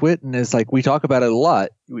with Witten is, like, we talk about it a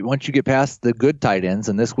lot. Once you get past the good tight ends,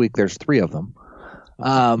 and this week there's 3 of them,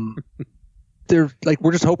 they're like,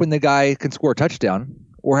 we're just hoping the guy can score a touchdown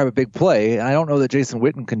or have a big play. And I don't know that Jason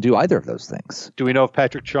Witten can do either of those things. Do we know if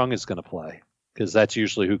Patrick Chung is going to play? Because that's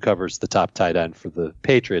usually who covers the top tight end for the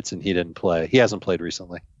Patriots, and he didn't play. He hasn't played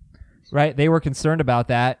recently. Right, they were concerned about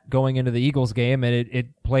that going into the Eagles game, and it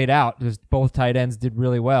played out. Both tight ends did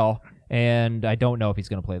really well, and I don't know if he's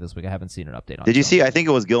going to play this week. I haven't seen an update on it. Did you see? I think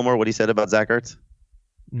it was Gilmore. What he said about Zach Ertz.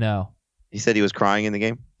 No. He said he was crying in the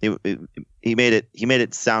game. He made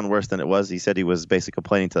it sound worse than it was. He said he was basically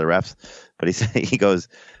complaining to the refs, but he goes,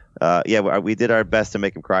 "Yeah, we did our best to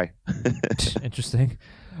make him cry." Interesting.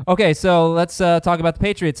 Okay, so let's talk about the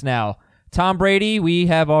Patriots now. Tom Brady, we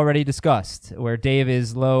have already discussed, where Dave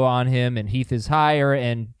is low on him and Heath is higher,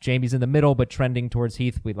 and Jamie's in the middle, but trending towards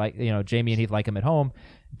Heath. We like, Jamie and Heath like him at home.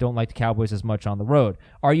 Don't like the Cowboys as much on the road.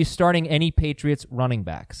 Are you starting any Patriots running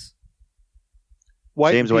backs?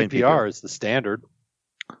 White James White and PPR PPR. is the standard.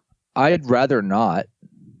 I'd rather not.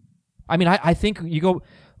 I mean, I think you go.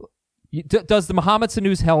 Does the Mohamed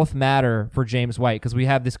Sanu's health matter for James White? Because we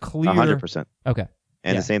have this clear. 100%. Okay.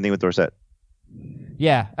 And Yeah. the same thing with Dorsett.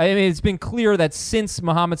 Yeah, I mean, it's been clear that since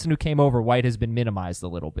Mohamed Sanu came over, White has been minimized a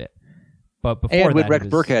little bit. But before And with that, Rex he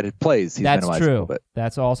was- Burkhead plays, he's that's minimized a little true. bit.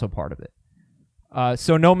 That's also part of it.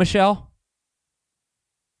 So no Michelle?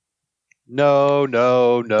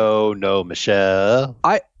 No, Michelle.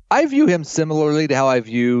 I view him similarly to how I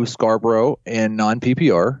view Scarborough in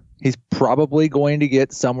non-PPR. He's probably going to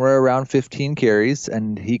get somewhere around 15 carries,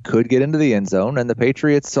 and he could get into the end zone. And the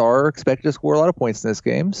Patriots are expected to score a lot of points in this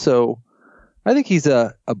game. So I think he's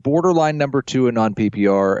a borderline number 2 in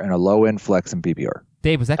non-PPR and a low-end flex in PPR.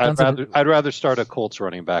 Dave, was that I'd rather start a Colts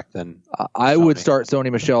running back than I would Sony. start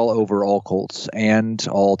Sony Michel over all Colts and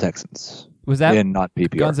all Texans was that in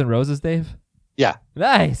non-PPR. Guns N' Roses, Dave? yeah.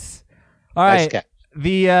 Nice. All Nice right. catch.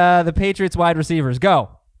 The Patriots wide receivers,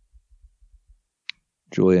 go.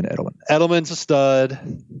 Julian Edelman. Edelman's a stud.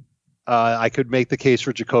 I could make the case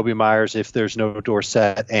for Jacoby Myers if there's no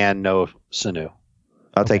Dorsett and no Sanu.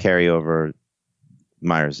 I'll take Harry over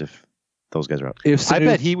Myers if those guys are out. If I Sanu-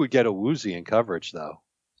 bet he would get a Woozy in coverage though,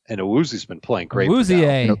 and a Woozy's been playing great.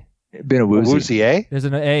 Woozier. Nope. been a woozy. Woozy, eh? There's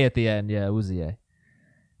an A at the end. Yeah, Woozier.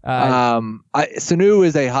 Sanu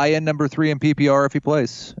is a high-end number 3 in PPR if he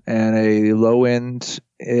plays, and a low-end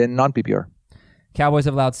in non-PPR. Cowboys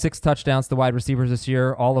have allowed 6 touchdowns to wide receivers this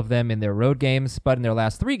year, all of them in their road games, but in their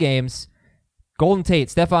last 3 games, Golden Tate,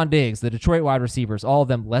 Stephon Diggs, the Detroit wide receivers, all of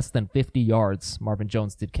them less than 50 yards. Marvin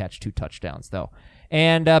Jones did catch 2 touchdowns, though.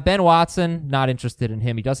 And Ben Watson, not interested in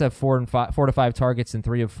him. He does have 4 to 5 targets in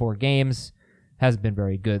 3 of 4 games. Hasn't been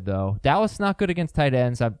very good, though. Dallas not good against tight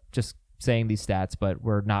ends. I'm just saying these stats, but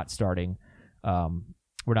we're not starting Ben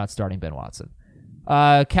Watson.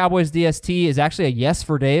 Cowboys DST is actually a yes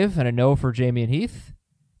for Dave and a no for Jamie and Heath.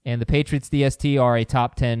 And the Patriots DST are a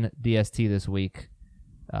top 10 DST this week.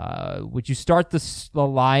 Would you start the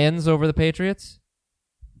Lions over the Patriots?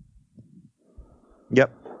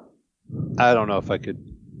 Yep. I don't know if I could.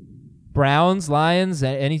 Browns, Lions,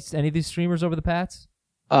 any of these streamers over the Pats?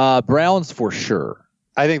 Browns for sure.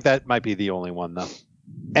 I think that might be the only one though.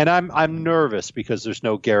 And I'm nervous because there's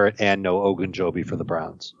no Garrett and no Ogunjobi for the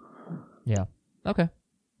Browns. Yeah. Okay.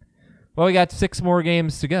 Well, we got 6 more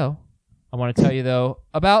games to go. I want to tell you, though,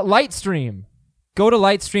 about Lightstream. Go to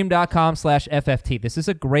lightstream.com/FFT. This is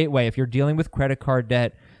a great way if you're dealing with credit card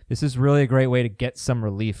debt. This is really a great way to get some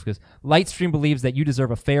relief because Lightstream believes that you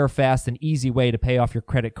deserve a fair, fast, and easy way to pay off your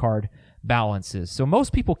credit card balances. So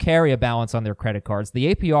most people carry a balance on their credit cards.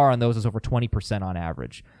 The APR on those is over 20% on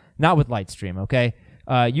average. Not with Lightstream, okay?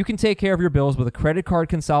 You can take care of your bills with a credit card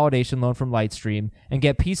consolidation loan from Lightstream and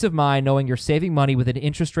get peace of mind knowing you're saving money with an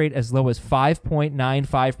interest rate as low as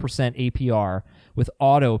 5.95% APR with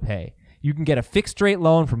auto pay. You can get a fixed rate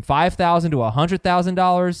loan from $5,000 to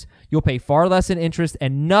 $100,000. You'll pay far less in interest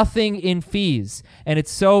and nothing in fees. And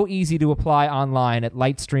it's so easy to apply online at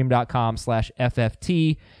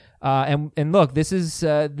lightstream.com/FFT. And look, this is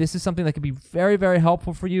something that could be very, very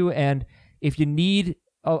helpful for you. And if you need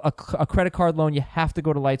a credit card loan, you have to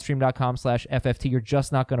go to lightstream.com/FFT. You're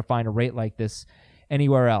just not going to find a rate like this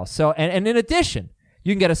anywhere else. So, and in addition,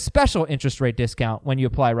 you can get a special interest rate discount when you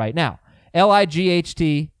apply right now.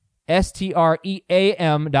 lightstream.com/FFT.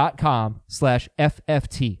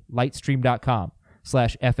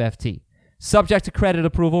 lightstream.com/FFT. Subject to credit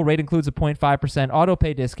approval. Rate includes a 0.5% auto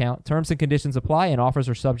pay discount. Terms and conditions apply and offers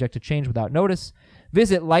are subject to change without notice.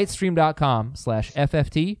 Visit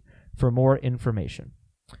lightstream.com/FFT for more information.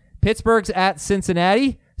 Pittsburgh's at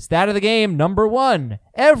Cincinnati. Stat of the game, number 1.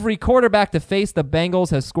 Every quarterback to face the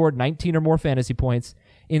Bengals has scored 19 or more fantasy points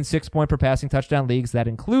in 6-point per passing touchdown leagues. That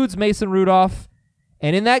includes Mason Rudolph.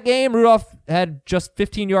 And in that game, Rudolph had just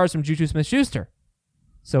 15 yards from Juju Smith-Schuster.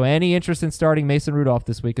 So any interest in starting Mason Rudolph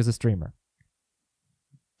this week as a streamer?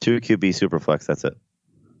 2 QB Superflex, that's it.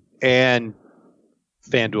 And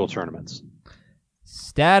FanDuel tournaments.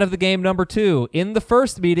 Stat of the game number 2. In the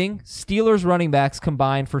first meeting, Steelers running backs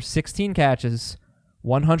combined for 16 catches,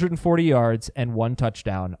 140 yards, and 1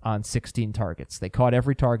 touchdown on 16 targets. They caught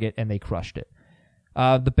every target, and they crushed it.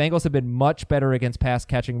 The Bengals have been much better against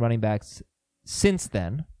pass-catching running backs since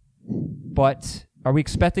then, but are we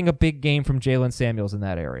expecting a big game from Jalen Samuels in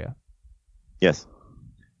that area? Yes.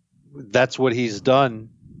 That's what he's done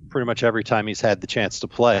pretty much every time he's had the chance to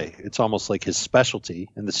play. It's almost like his specialty,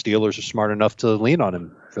 and the Steelers are smart enough to lean on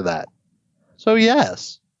him for that. So,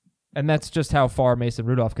 yes. And that's just how far Mason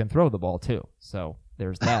Rudolph can throw the ball, too. So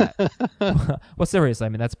there's that. Well, seriously, I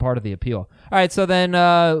mean, that's part of the appeal. All right, so then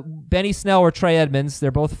Benny Snell or Trey Edmonds,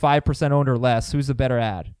 they're both 5% owned or less. Who's the better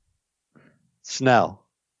ad? Snell.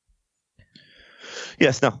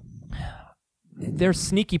 Yes, no. There's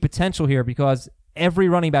sneaky potential here because every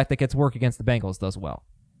running back that gets work against the Bengals does well.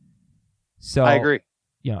 So I agree.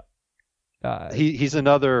 You know, he's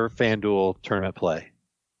another FanDuel tournament play.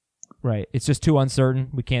 Right. It's just too uncertain.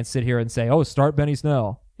 We can't sit here and say, "Oh, start Benny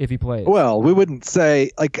Snell if he plays." Well, we wouldn't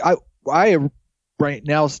say like I right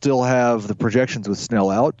now still have the projections with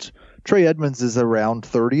Snell out. Trey Edmonds is around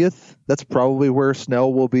 30th. That's probably where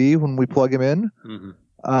Snell will be when we plug him in.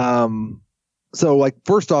 Mm-hmm. So, like,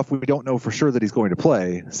 first off, we don't know for sure that he's going to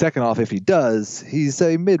play. Second off, if he does, he's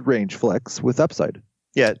a mid-range flex with upside.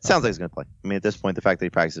 Yeah, it sounds like he's going to play. I mean, at this point, the fact that he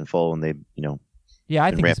practiced in full and they, yeah, I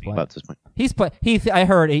think he's playing. Up to this point. He's play. I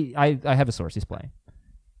heard. I have a source. He's playing.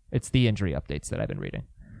 It's the injury updates that I've been reading.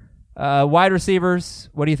 Wide receivers.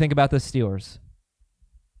 What do you think about the Steelers?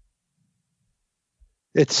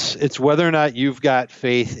 It's whether or not you've got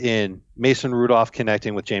faith in Mason Rudolph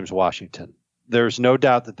connecting with James Washington. There's no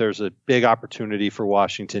doubt that there's a big opportunity for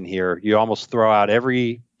Washington here. You almost throw out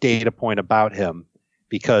every data point about him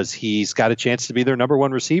because he's got a chance to be their number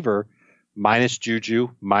 1 receiver, minus Juju,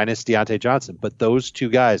 minus Deontay Johnson. But those 2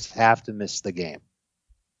 guys have to miss the game.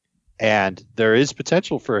 And there is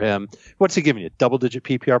potential for him. What's he giving you? Double-digit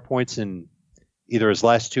PPR points in either his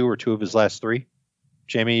last 2 or 2 of his last 3?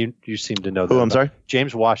 Jamie, you seem to know that. Who, I'm sorry?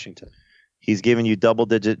 James Washington. He's given you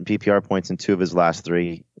double-digit in PPR points in 2 of his last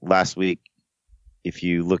 3. Last week, if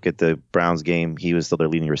you look at the Browns game, he was still their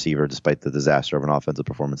leading receiver despite the disaster of an offensive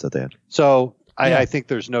performance that they had. So I think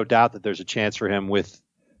there's no doubt that there's a chance for him with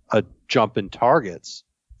a jump in targets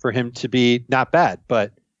for him to be not bad,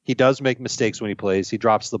 but he does make mistakes when he plays. He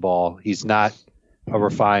drops the ball. He's not a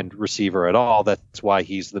refined receiver at all. That's why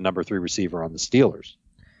he's the number 3 receiver on the Steelers.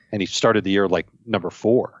 And he started the year like number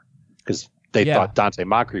 4 because they thought Dante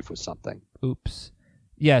Moncrief was something. Oops.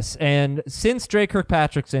 Yes, and since Dre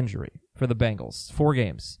Kirkpatrick's injury for the Bengals, 4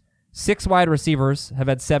 games, 6 wide receivers have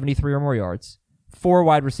had 73 or more yards. 4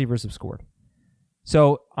 wide receivers have scored.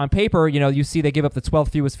 So on paper, you see they give up the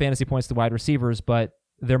 12th fewest fantasy points to wide receivers, but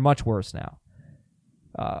they're much worse now.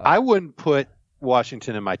 I wouldn't put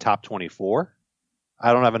Washington in my top 24.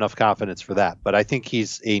 I don't have enough confidence for that, but I think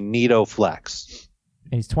he's a neato flex.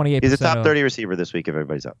 And he's 28%. He's a top 30 receiver this week if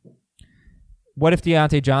everybody's up. What if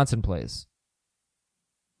Deontay Johnson plays?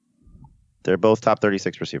 They're both top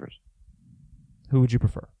 36 receivers. Who would you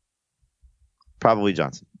prefer? Probably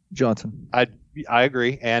Johnson. Johnson. I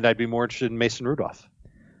agree, and I'd be more interested in Mason Rudolph.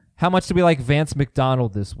 How much do we like Vance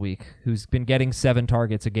McDonald this week, who's been getting 7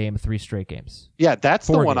 targets a game, 3 straight games? Yeah, that's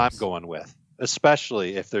the 4 one games. I'm going with,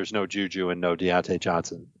 especially if there's no Juju and no Deontay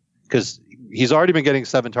Johnson. Because he's already been getting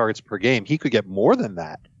 7 targets per game. He could get more than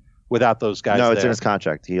that without those guys. No, it's there. in his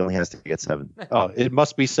contract. He only has to get 7. Oh, it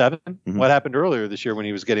must be 7? Mhm. What happened earlier this year when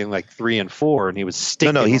he was getting like 3 and 4 and he was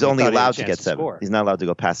stinking? No, he's when we only thought he had a allowed to chance get 7. score? He's not allowed to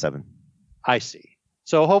go past 7. I see.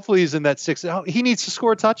 So hopefully he's in that 6. He needs to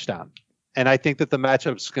score a touchdown. And I think that the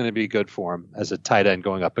matchup's going to be good for him as a tight end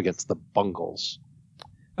going up against the Bungles.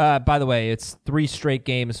 By the way, it's 3 straight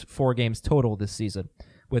games, 4 games total this season,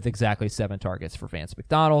 with exactly 7 targets for Vance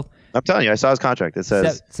McDonald. I'm telling you, I saw his contract. It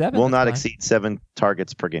says Seven, will that's not fine. exceed 7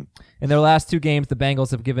 targets per game. In their last 2 games, the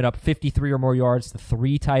Bengals have given up 53 or more yards to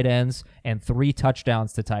 3 tight ends and 3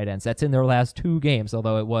 touchdowns to tight ends. That's in their last 2 games,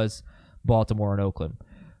 although it was Baltimore and Oakland.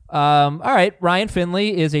 All right, Ryan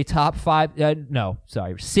Finley is a top 5.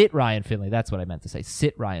 Sit Ryan Finley. That's what I meant to say.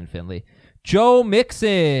 Sit Ryan Finley. Joe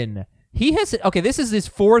Mixon. This is his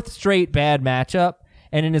 4th straight bad matchup,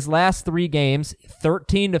 and in his last 3 games,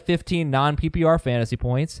 13 to 15 non-PPR fantasy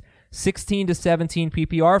points, 16 to 17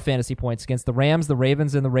 PPR fantasy points against the Rams, the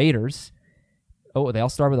Ravens, and the Raiders. Oh, they all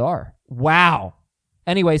start with R. Wow.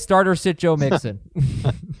 Anyway, starter sit Joe Mixon.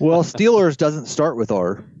 Well, Steelers doesn't start with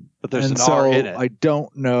R. But there's and an so R in it. I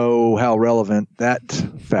don't know how relevant that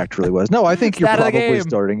fact really was. No, I think you're Stat of the probably game.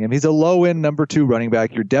 starting him. He's a low-end number 2 running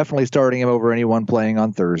back. You're definitely starting him over anyone playing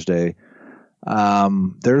on Thursday.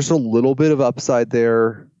 There's a little bit of upside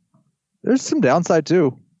there. There's some downside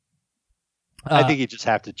too. I think you just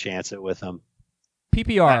have to chance it with him.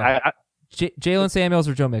 PPR. Jalen Samuels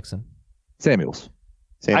or Joe Mixon? Samuels.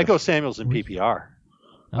 I go Samuels in PPR.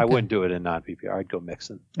 I Okay. wouldn't do it in non-PPR. I'd go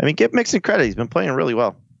Mixon. I mean, give Mixon credit. He's been playing really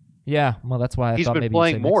well. Yeah, well, that's why I He's thought been maybe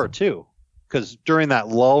playing you'd say more Mixon. too, because during that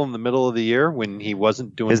lull in the middle of the year when he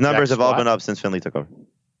wasn't doing His numbers jack have all squat- been up since Finley took over.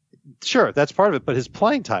 Sure, that's part of it, but his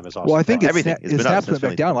playing time is also. Well, I think up. Everything. It's his been up snaps since went back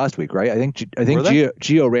Philly. down last week, right? I think Were they?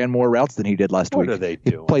 Gio ran more routes than he did last What week. are they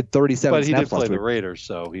He doing? played 37 but he did snaps play last the week. Raiders,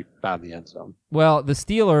 so he found the end zone. Well, the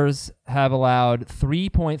Steelers have allowed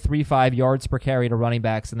 3.35 yards per carry to running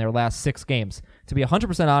backs in their last 6 games. To be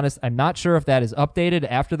 100% honest, I'm not sure if that is updated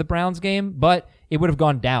after the Browns game, but it would have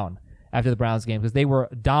gone down after the Browns game because they were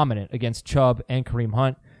dominant against Chubb and Kareem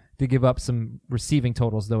Hunt. To give up some receiving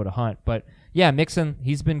totals, though, to Hunt. But, yeah, Mixon,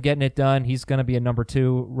 he's been getting it done. He's going to be a number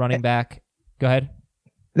 2 running back. Go ahead.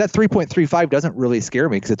 That 3.35 doesn't really scare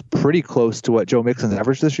me because it's pretty close to what Joe Mixon's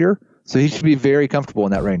averaged this year. So he should be very comfortable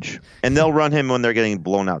in that range. And they'll run him when they're getting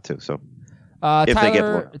blown out too. So if they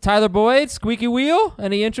get Tyler Boyd, squeaky wheel.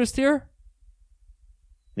 Any interest here?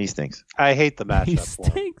 he stinks. I hate the matchup. He for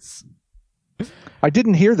him. stinks. I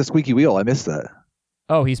didn't hear the squeaky wheel. I missed that.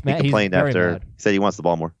 Oh, he's He mad. He's complained very after. mad. He said he wants the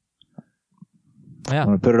ball more. Yeah. I'm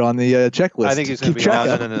going to put it on the checklist. I think he's going to Keep be. track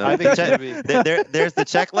No, of no, it. no, no. I think he's gonna be. There's the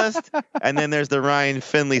checklist, and then there's the Ryan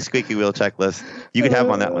Finley squeaky wheel checklist. You could have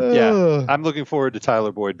him on that one. Yeah, I'm looking forward to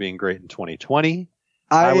Tyler Boyd being great in 2020.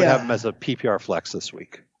 I would have him as a PPR flex this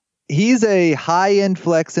week. He's a high-end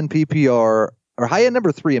flex in PPR, or high-end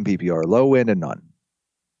number 3 in PPR, low-end and none.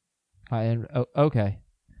 Okay.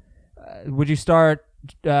 Would you start?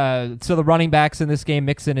 So the running backs in this game,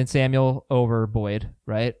 Mixon and Samuel over Boyd,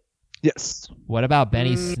 right? Yes. What about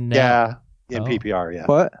Benny Snell? Yeah, in Oh. PPR, yeah.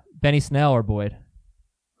 What? Benny Snell or Boyd?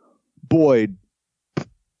 Boyd.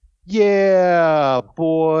 Yeah,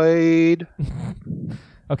 Boyd.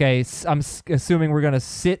 Okay, I'm assuming we're going to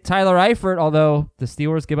sit Tyler Eifert, although the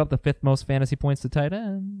Steelers give up the 5th most fantasy points to tight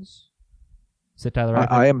ends. Sit Tyler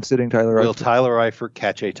Eifert. I am sitting Tyler Will Eifert. Tyler Eifert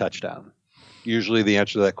catch a touchdown? Usually the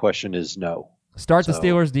answer to that question is no. Start the So,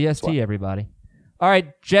 Steelers that's why. DST, everybody. All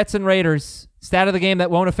right, Jets and Raiders. Stat of the game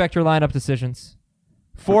that won't affect your lineup decisions.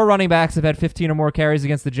 4 running backs have had 15 or more carries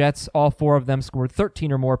against the Jets. All 4 of them scored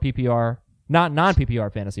 13 or more PPR, not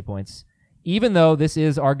non-PPR fantasy points, even though this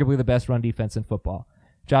is arguably the best run defense in football.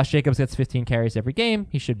 Josh Jacobs gets 15 carries every game.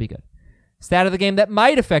 He should be good. Stat of the game that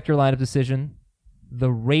might affect your lineup decision.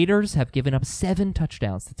 The Raiders have given up 7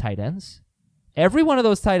 touchdowns to tight ends. Every one of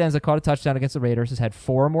those tight ends that caught a touchdown against the Raiders has had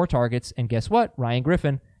 4 or more targets. And guess what? Ryan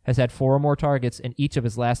Griffin has had 4 or more targets in each of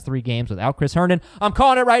his last 3 games without Chris Herndon. I'm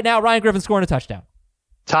calling it right now. Ryan Griffin scoring a touchdown.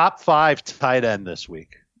 Top 5 tight end this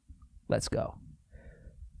week. Let's go.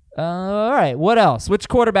 All right. What else? Which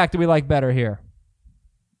quarterback do we like better here?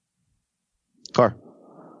 Carr.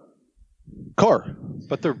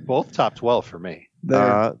 But they're both top 12 for me.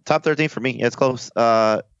 Top 13 for me. It's close.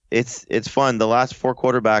 It's fun. The last 4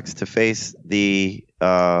 quarterbacks to face the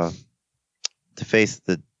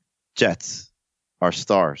Jets are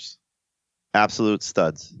stars, absolute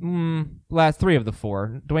studs. Last 3 of the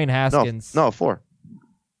 4. Dwayne Haskins. No, 4.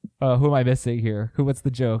 Who am I missing here? What's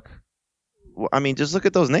the joke? Well, I mean, just look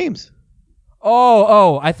at those names.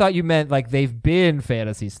 Oh, I thought you meant like they've been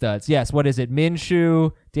fantasy studs. Yes, what is it?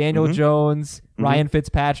 Minshew, Daniel Jones, Ryan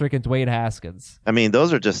Fitzpatrick, and Dwayne Haskins. I mean,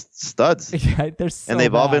 those are just studs. Yeah, they're so and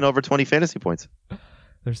they've all bad. been over 20 fantasy points.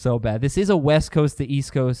 They're so bad. This is a West Coast to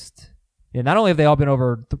East Coast. Yeah, not only have they all been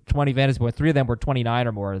over 20 fantasy points, 3 of them were 29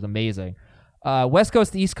 or more. It's amazing. West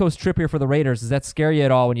Coast to East Coast trip here for the Raiders. Does that scare you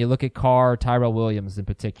at all when you look at Carr, Tyrell Williams in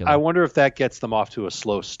particular? I wonder if that gets them off to a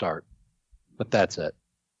slow start. But that's it.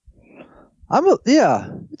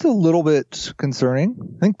 It's a little bit concerning.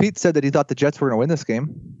 I think Pete said that he thought the Jets were going to win this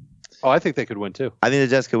game. Oh, I think they could win too. I think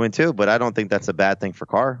the Jets could win too, but I don't think that's a bad thing for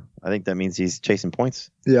Carr. I think that means he's chasing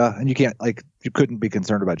points. Yeah, and you couldn't be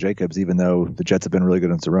concerned about Jacobs, even though the Jets have been really good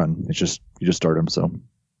against the run. It's just you just start him, so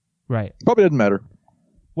right. Probably doesn't matter.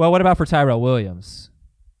 Well, what about for Tyrell Williams?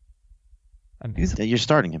 You're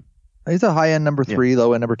starting him. He's a high end number 3,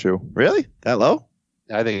 low end number 2. Really? That low?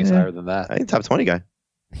 I think he's higher than that. I think top 20 guy.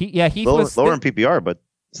 Heath Lower was in PPR, but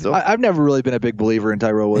still. I've never really been a big believer in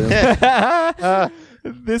Tyrell Williams.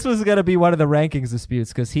 This was going to be one of the rankings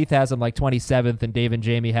disputes because Heath has him like 27th and Dave and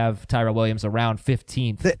Jamie have Tyrell Williams around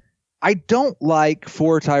 15th. I don't like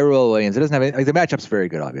for Tyrell Williams. It doesn't have any, the matchup's very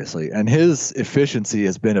good, obviously, and his efficiency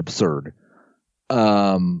has been absurd.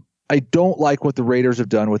 I don't like what the Raiders have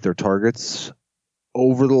done with their targets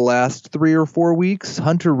over the last 3 or 4 weeks.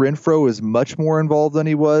 Hunter Renfrow is much more involved than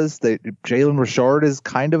he was. Jalen Richard is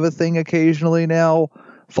kind of a thing occasionally now.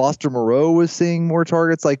 Foster Moreau was seeing more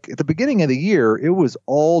targets. Like at the beginning of the year, it was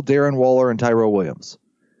all Darren Waller and Tyrell Williams.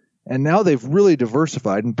 And now they've really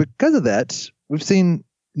diversified. And because of that, we've seen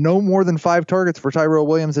no more than 5 targets for Tyrell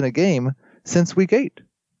Williams in a game since week 8.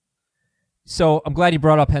 So I'm glad you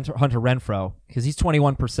brought up Hunter Renfrow because he's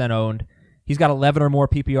 21% owned. He's got 11 or more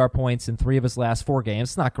PPR points in 3 of his last 4 games.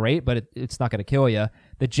 It's not great, but it's not going to kill you.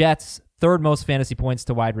 The Jets, 3rd most fantasy points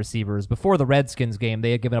to wide receivers. Before the Redskins game,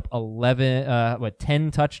 they had given up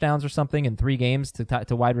 10 touchdowns or something in 3 games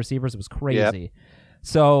to wide receivers. It was crazy. Yep.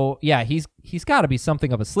 So, yeah, he's got to be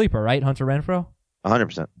something of a sleeper, right, Hunter Renfrow?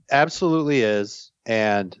 100%. Absolutely is.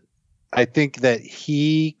 And I think that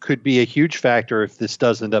he could be a huge factor if this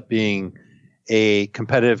does end up being a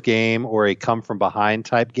competitive game or a come-from-behind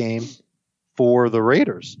type game for the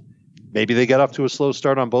Raiders. Maybe they get off to a slow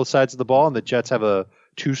start on both sides of the ball and the Jets have a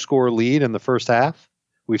 2-score lead in the first half.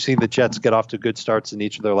 We've seen the Jets get off to good starts in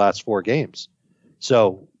each of their last 4 games.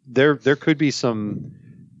 So there could be some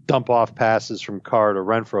dump-off passes from Carr to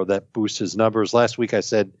Renfrow that boost his numbers. Last week I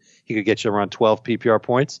said he could get you around 12 PPR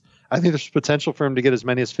points. I think there's potential for him to get as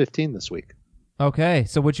many as 15 this week. Okay,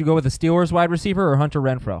 so would you go with the Steelers wide receiver or Hunter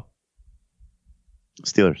Renfrow?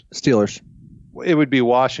 Steelers. It would be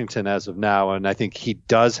Washington as of now, and I think he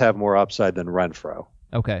does have more upside than Renfrow.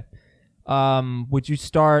 Okay. Would you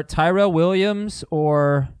start Tyrell Williams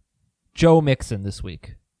or Joe Mixon this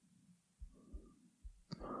week?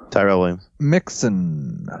 Tyrell Williams.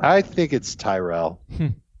 Mixon. I think it's Tyrell.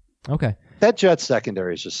 Okay. That Jets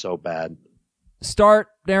secondary is just so bad. Start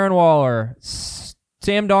Darren Waller.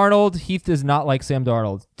 Sam Darnold. Heath does not like Sam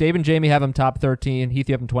Darnold. Dave and Jamie have him top 13. Heath,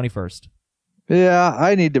 you have him 21st. Yeah,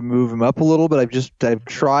 I need to move him up a little, but I've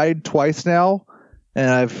tried twice now, and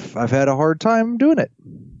I've had a hard time doing it.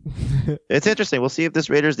 It's interesting. We'll see if this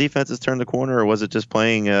Raiders defense has turned the corner, or was it just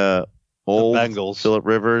playing old Bengals, Phillip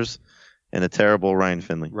Rivers, and a terrible Ryan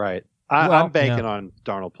Finley? Right. I'm banking on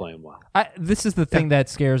Darnold playing well. This is the thing that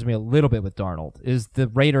scares me a little bit with Darnold, is the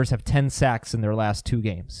Raiders have 10 sacks in their last 2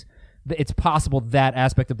 games. It's possible that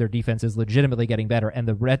aspect of their defense is legitimately getting better, and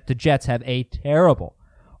the Jets have a terrible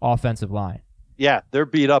offensive line. Yeah, they're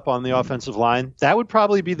beat up on the offensive line. That would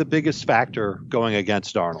probably be the biggest factor going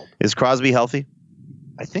against Darnold. Is Crosby healthy?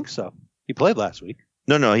 I think so. He played last week.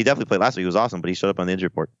 No, he definitely played last week. He was awesome, but he showed up on the injury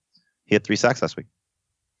report. He had 3 sacks last week.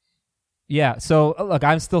 Yeah, so look,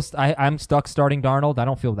 I'm stuck starting Darnold. I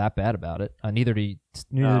don't feel that bad about it. Neither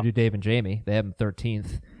do Dave and Jamie. They have him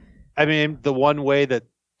 13th. I mean, the one way that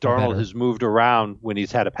Darnold has moved around when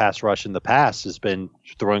he's had a pass rush in the past has been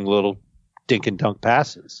throwing little dink and dunk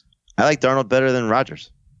passes. I like Darnold better than Rodgers.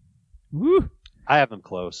 Woo! I have them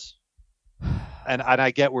close, and I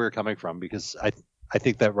get where you're coming from because I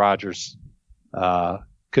think that Rodgers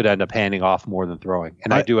could end up handing off more than throwing,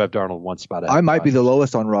 and I do have Darnold one spot ahead. I might be the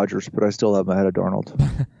lowest on Rodgers, but I still have him ahead of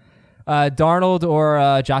Darnold. Darnold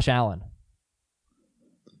or Josh Allen?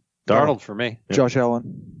 Darnold for me. Yep. Josh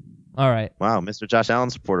Allen. All right. Wow, Mr. Josh Allen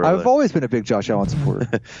supporter. I've always been a big Josh Allen supporter.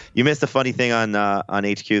 You missed a funny thing on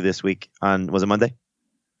HQ this week. Was it Monday?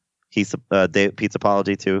 Pete's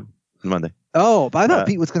apology to Monday. Oh, but I thought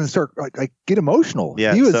Pete was going to start like get emotional.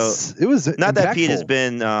 Yeah, it was not impactful. that Pete has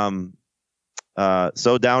been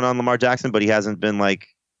so down on Lamar Jackson, but he hasn't been like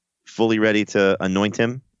fully ready to anoint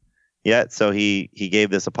him yet. So he gave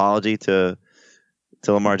this apology to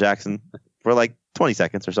Lamar Jackson for like 20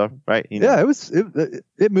 seconds or so, right? Yeah,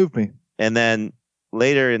 it moved me. And then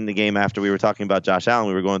later in the game, after we were talking about Josh Allen,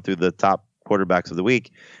 we were going through the top quarterbacks of the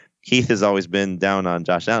week. Heath has always been down on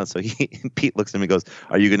Josh Allen. So Pete looks at him and goes,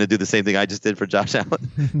 "Are you going to do the same thing I just did for Josh Allen?"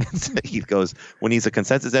 So Heath goes, "When he's a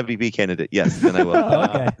consensus MVP candidate, yes, then I will."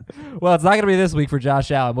 Okay. Well, it's not going to be this week for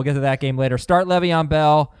Josh Allen. We'll get to that game later. Start Le'Veon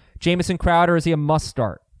Bell. Jamison Crowder, is he a must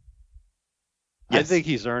start? Yes. I think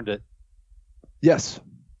he's earned it. Yes.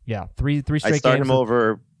 Yeah, three straight I start games. him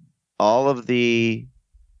over all of the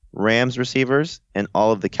Rams receivers and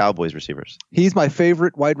all of the Cowboys receivers. He's my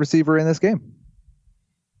favorite wide receiver in this game.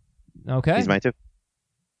 Okay. He's mine too.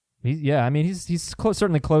 He's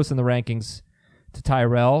certainly close in the rankings to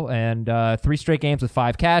Tyrell, and 3 straight games with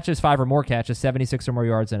 5 catches, 5 or more catches, 76 or more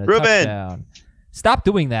yards, and a touchdown. Stop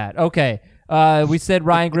doing that. Okay. We said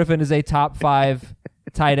Ryan Griffin is a top 5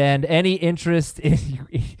 tight end. Any interest in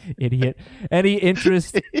idiot? Any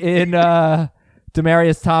interest in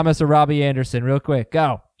Demaryius Thomas or Robbie Anderson? Real quick,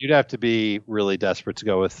 go. You'd have to be really desperate to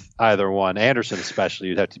go with either one. Anderson especially,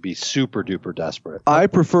 you'd have to be super duper desperate. I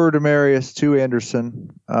prefer Demaryius to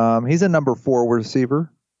Anderson. He's a number 4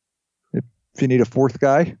 receiver. If you need a 4th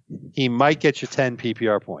guy, He might get you 10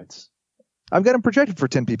 PPR points. I've got him projected for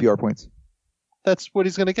 10 PPR points. That's what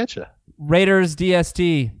he's going to get you. Raiders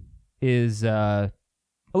DST is a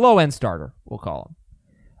low-end starter, we'll call him.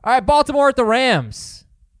 All right, Baltimore at the Rams.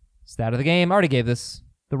 Stat of the game, I already gave this.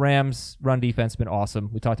 The Rams' run defense has been awesome.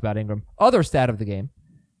 We talked about Ingram. Other stat of the game.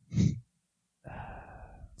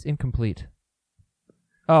 It's incomplete.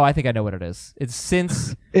 Oh, I think I know what it is. It's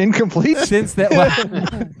since Incomplete? since that.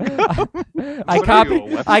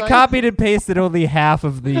 I copied and pasted only half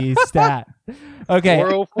of the stat. Okay,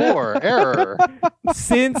 404 error.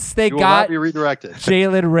 since they You will not got be redirected.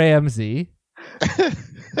 Jalen Ramsey.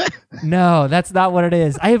 No, that's not what it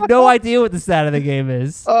is. I have no idea what the stat of the game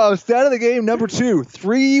is. Stat of the game, number 2.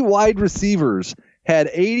 3 wide receivers had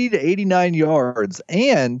 80 to 89 yards,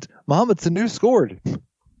 and Mohamed Sanu scored.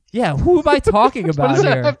 Yeah, who am I talking What about does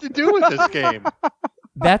that here? have to do with this game?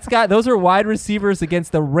 Those are wide receivers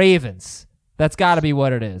against the Ravens. That's got to be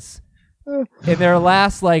what it is. In their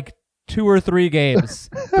last 2 or 3 games,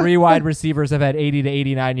 3 wide receivers have had 80 to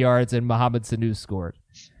 89 yards, and Mohamed Sanu scored.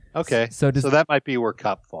 Okay, So so that might be where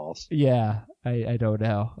Cup falls. Yeah, I don't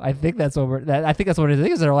know. I think that's over. I think that's what it is. I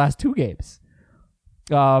think it's their last 2 games.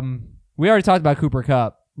 We already talked about Cooper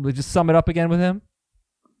Kupp. We'll just sum it up again with him.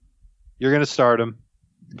 You're going to start him.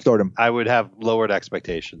 Start him. I would have lowered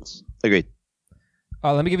expectations. Agreed.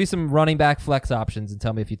 Let me give you some running back flex options and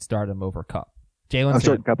tell me if you'd start him over Kupp. I'm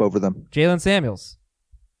starting Cup over them. Jalen Samuels.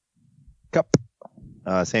 Cup.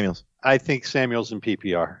 Samuels. I think Samuels in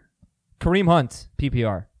PPR. Kareem Hunt,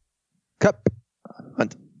 PPR. Cup.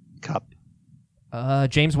 Hunt. Cup.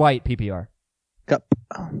 James White, PPR. Cup.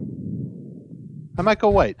 I might go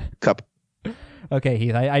White. Cup. Okay,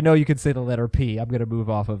 Heath, I know you can say the letter P. I'm going to move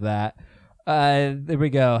off of that. There we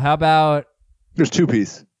go. How about... There's 2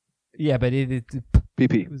 P's. Yeah, but it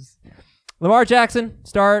PP. was... Lamar Jackson,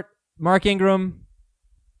 start. Mark Ingram,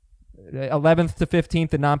 11th to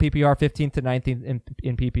 15th in non-PPR, 15th to 19th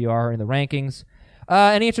in PPR in the rankings.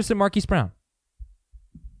 Any interest in Marquise Brown?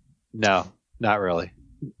 No, not really.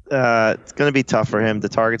 It's going to be tough for him. The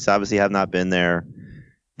targets obviously have not been there.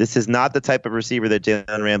 This is not the type of receiver that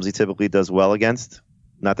Jalen Ramsey typically does well against.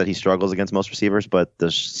 Not that he struggles against most receivers, but the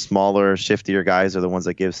smaller, shiftier guys are the ones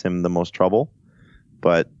that gives him the most trouble.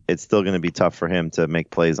 But it's still going to be tough for him to make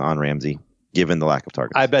plays on Ramsey, given the lack of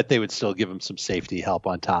targets. I bet they would still give him some safety help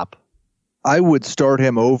on top. I would start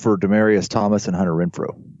him over Demaryius Thomas and Hunter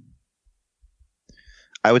Renfrow.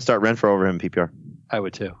 I would start Renfrow over him in PPR. I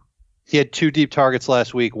would too. He had 2 deep targets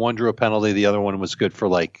last week. One drew a penalty. The other one was good for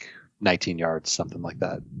 19 yards, something like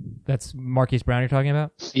that. That's Marquise Brown you're talking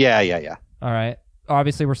about? Yeah. All right.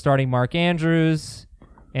 Obviously, we're starting Mark Andrews,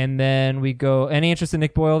 and then we go... Any interest in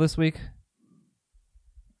Nick Boyle this week?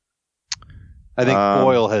 I think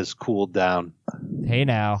Boyle has cooled down. Hey,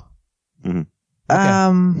 now. Mm-hmm.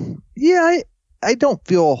 Okay. Yeah, I don't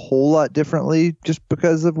feel a whole lot differently just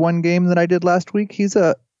because of one game that I did last week. He's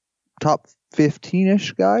a top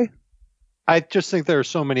 15-ish guy. I just think there are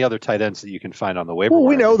so many other tight ends that you can find on the waiver Well,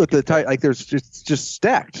 we wire know you that the can tight there's just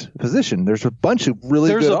stacked position. There's a bunch of really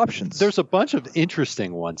good options. There's a bunch of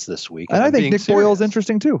interesting ones this week. and I I'm think being Nick serious. Boyle's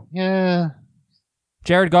interesting too. Yeah.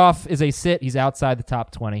 Jared Goff is a sit. He's outside the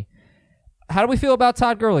top 20. How do we feel about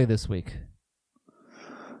Todd Gurley this week?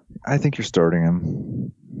 I think you're starting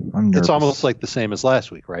him. I'm nervous. It's almost like the same as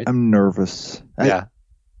last week, right? I'm nervous. Yeah.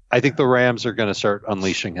 I think the Rams are going to start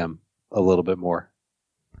unleashing him a little bit more.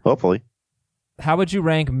 Hopefully. How would you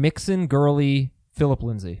rank Mixon, Gurley, Phillip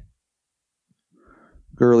Lindsay?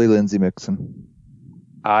 Gurley, Lindsey, Mixon.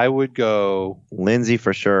 I would go Lindsay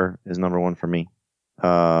for sure is number one for me.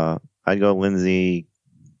 I'd go Lindsay,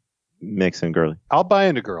 Mixon, Gurley. I'll buy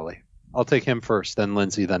into Gurley. I'll take him first, then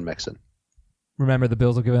Lindsay, then Mixon. Remember, the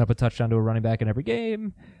Bills have given up a touchdown to a running back in every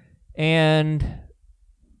game. And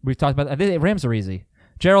we've talked about the Rams are easy.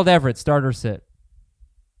 Gerald Everett, starter sit.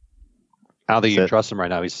 I don't think you can Sit. trust him right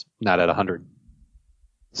now. He's not at 100.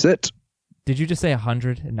 Sit. Did you just say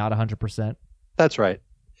 100 and not 100%? That's right.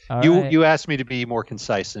 All You right. you asked me to be more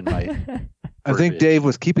concise in my. I think verbiage. Dave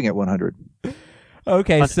was keeping it 100.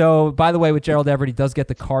 Okay, so by the way, with Gerald Everett, he does get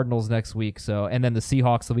the Cardinals next week, and then the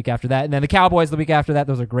Seahawks the week after that, and then the Cowboys the week after that.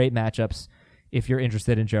 Those are great matchups if you're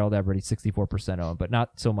interested in Gerald Everett. He's 64% owned, but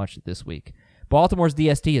not so much this week. Baltimore's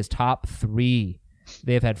DST is top 3.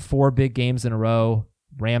 They have had 4 big games in a row.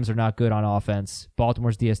 Rams are not good on offense.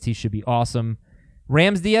 Baltimore's DST should be awesome.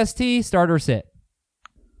 Rams DST, starter sit.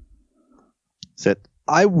 Sit.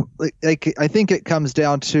 I think it comes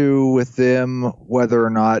down to with them whether or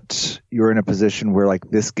not you're in a position where like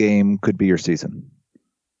this game could be your season.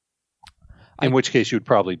 In which case, you'd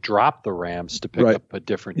probably drop the Rams to pick Right. up a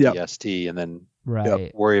different Yep. DST and then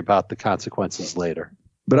Right. worry about the consequences later.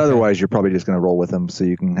 But Okay. otherwise, you're probably just going to roll with them so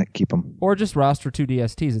you can keep them. Or just roster 2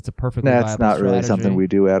 DSTs. It's a perfectly That's viable not really strategy. something we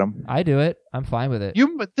do, Adam. I do it. I'm fine with it.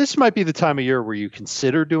 This might be the time of year where you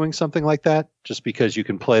consider doing something like that, just because you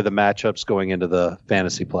can play the matchups going into the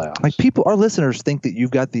fantasy playoffs. Like our listeners think that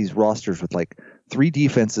you've got these rosters with like 3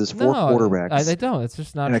 defenses, 4 quarterbacks, they don't. It's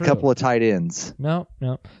just not and true. a couple of tight ends. No.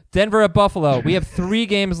 Denver at Buffalo. We have 3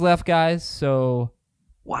 games left, guys, so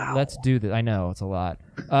Wow. let's do this. I know, it's a lot.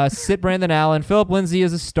 Sit Brandon Allen. Phillip Lindsay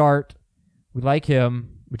is a start. We like him.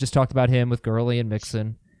 We just talked about him with Gurley and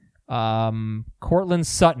Mixon. Cortland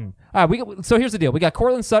Sutton. All right, so here's the deal. We got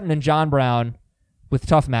Cortland Sutton and John Brown with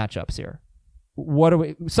tough matchups here.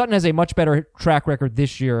 Sutton has a much better track record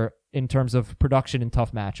this year in terms of production in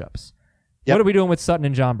tough matchups. Yep. What are we doing with Sutton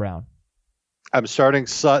and John Brown? I'm starting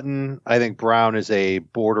Sutton. I think Brown is a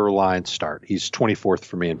borderline start. He's 24th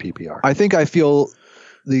for me in PPR. I think I feel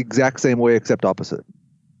the exact same way except opposite.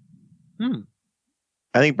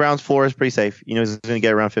 I think Brown's floor is pretty safe. You know, he's going to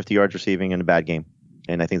get around 50 yards receiving in a bad game.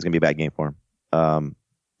 And I think it's going to be a bad game for him.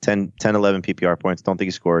 10, 11 PPR points. Don't think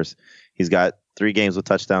he scores. He's got 3 games with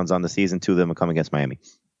touchdowns on the season. 2 of them will come against Miami.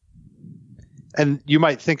 And you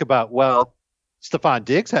might think about, well, Stephon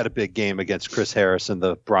Diggs had a big game against Chris Harris and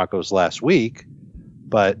the Broncos last week,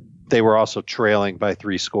 but they were also trailing by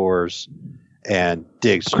 3 scores. And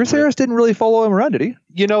Diggs. Chris Harris didn't really follow him around, did he?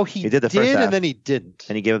 You know, he did the first half. and then he didn't.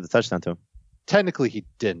 And he gave up the touchdown to him. Technically, he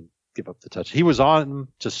didn't give up the touch. He was on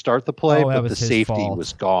to start the play, Oh, that but was the his safety fault.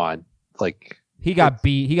 was gone. Like, He got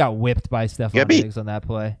beat. He got whipped by got Stephon beat. Diggs on that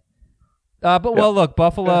play. Well, look,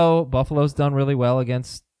 Buffalo's done really well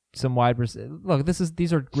against some wide receivers. Look,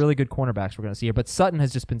 these are really good cornerbacks we're going to see here. But Sutton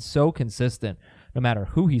has just been so consistent, no matter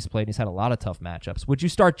who he's played. He's had a lot of tough matchups. Would you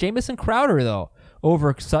start Jamison Crowder though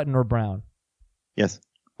over Sutton or Brown? Yes.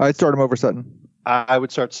 I'd start him over Sutton. I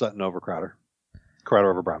would start Sutton over Crowder.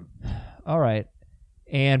 Crowder over Brown. All right,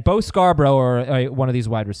 and Bo Scarborough or one of these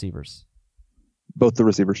wide receivers. Both the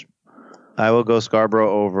receivers. I will go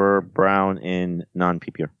Scarborough over Brown in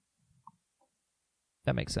non-PPR.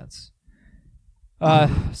 That makes sense.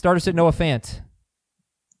 Starter sit Noah Fant.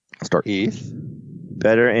 Start. Heath.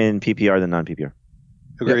 Better in PPR than non-PPR.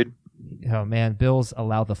 Agreed. Oh man, Bills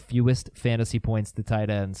allow the fewest fantasy points to tight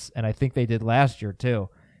ends, and I think they did last year too.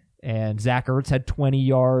 And Zach Ertz had 20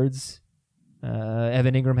 yards.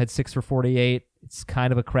 Evan Ingram had 6 for 48. It's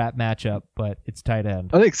kind of a crap matchup, but it's tight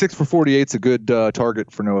end. I think 6 for 48 is a good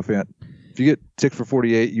target for Noah Fant. If you get 6 for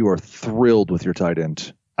 48, you are thrilled with your tight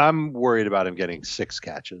end. I'm worried about him getting 6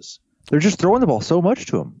 catches. They're just throwing the ball so much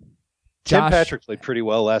to him. Tim Josh- Patrick played pretty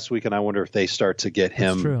well last week, and I wonder if they start to get That's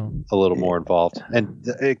him true. a little more involved. And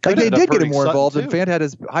it could They end up did get him hurting more Sutton, involved, too. and Fant had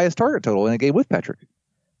his highest target total in a game with Patrick.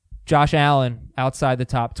 Josh Allen outside the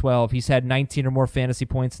top 12. He's had 19 or more fantasy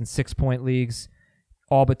points in 6-point leagues,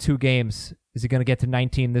 all but 2 games. Is he going to get to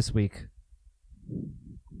 19 this week?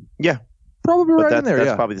 Yeah. Probably But right in there, that's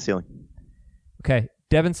yeah. probably the ceiling. Okay,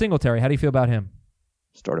 Devin Singletary. How do you feel about him?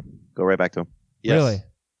 Start him. Go right back to him. Yes. Really?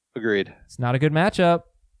 Agreed. It's not a good matchup.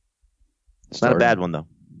 It's not a bad one, though.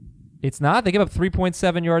 It's not. They give up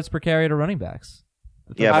 3.7 yards per carry to running backs.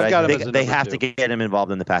 Yeah, I've but got him as they a they number have 2. to get him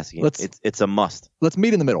involved in the passing game. Let's- It's a must. Let's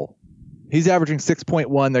meet in the middle. He's averaging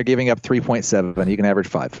 6.1. They're giving up 3.7. He can average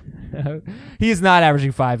 5. He is not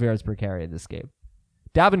averaging 5 yards per carry in this game.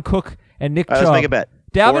 Dalvin Cook and Nick All right, Chubb. let's make a bet.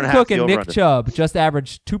 Dalvin 4.5 Cook the and Nick over-under. Chubb just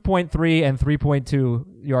averaged 2.3 and 3.2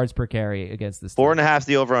 yards per carry against this team. 4.5 is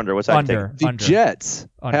the over/under. What's that Under. The Jets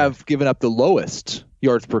Under. have given up the lowest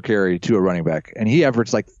yards per carry to a running back, and he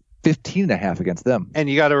averaged like 15.5 against them. And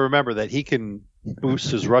you got to remember that he can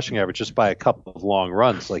boost his rushing average just by a couple of long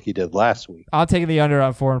runs like he did last week. I'll take the under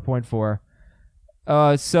on 4.4.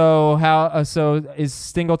 So is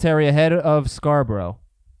Singletary ahead of Scarborough?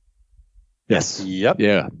 Yes. Yep.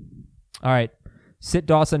 Yeah. All right. Sit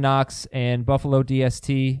Dawson Knox and Buffalo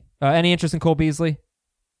DST. Any interest in Cole Beasley?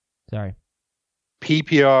 Sorry.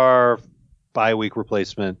 PPR bye week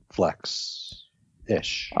replacement flex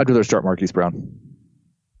ish. I'd rather start Marquise Brown.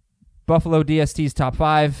 Buffalo DST's top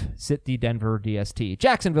 5. Sit the Denver DST.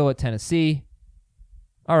 Jacksonville at Tennessee.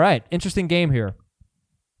 All right. Interesting game here.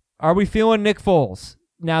 Are we feeling Nick Foles?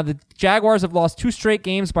 Now, the Jaguars have lost 2 straight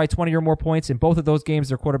games by 20 or more points. In both of those games,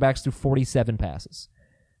 their quarterbacks threw 47 passes.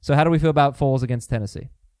 So how do we feel about Foles against Tennessee?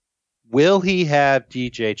 Will he have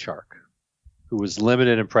DJ Chark, who was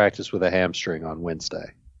limited in practice with a hamstring on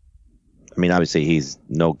Wednesday? I mean, obviously he's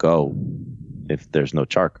no go if there's no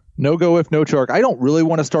Chark. No go if no Chark. I don't really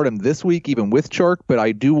want to start him this week, even with Chark, but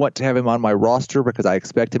I do want to have him on my roster because I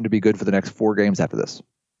expect him to be good for the next 4 games after this.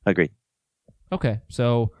 Agreed. Okay,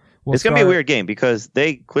 so It's going to be a weird game because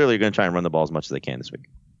they clearly are going to try and run the ball as much as they can this week.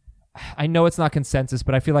 I know it's not consensus,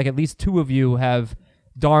 but I feel like at least 2 of you have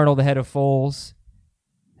Darnold ahead of Foles,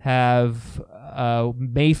 have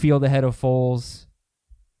Mayfield ahead of Foles.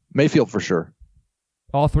 Mayfield for sure.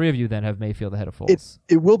 All 3 of you then have Mayfield ahead of Foles.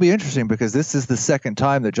 It will be interesting because this is the second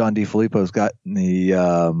time that John DeFilippo's gotten the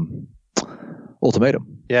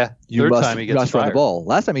ultimatum. Yeah, You third must, time he you gets must run the fired. ball.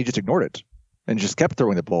 Last time he just ignored it and just kept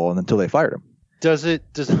throwing the ball until they fired him. Does it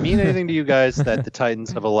mean anything to you guys that the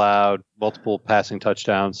Titans have allowed multiple passing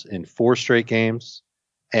touchdowns in 4 straight games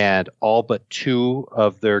and all but 2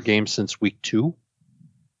 of their games since week 2?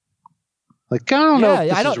 Like, I don't know if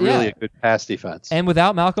this is really a good pass defense. And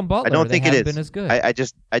without Malcolm Butler, I don't think they it haven't is. been as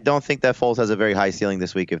good. I don't think that Foles has a very high ceiling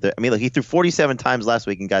this week. Look, he threw 47 times last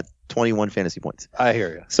week and got 21 fantasy points. I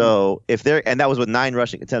hear you. So and that was with 9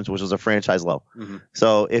 rushing attempts, which was a franchise low. Mm-hmm.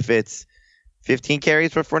 So if it's 15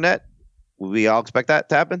 carries for Fournette, we all expect that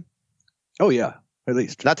to happen? Oh, yeah, at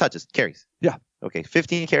least. Not touches, carries. Yeah. Okay,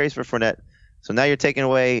 15 carries for Fournette. So now you're taking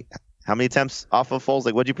away how many attempts off of Foles?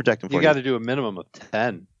 Like, what do you project him for? You got to do a minimum of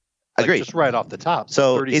 10. Agreed. Just right off the top.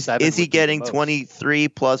 So is 37 he would be getting the most. 23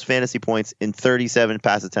 plus fantasy points in 37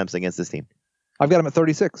 pass attempts against this team? I've got him at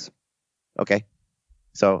 36. Okay.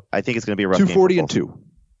 So I think it's going to be a rough game. 240 for and Foles.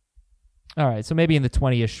 2. All right, so maybe in the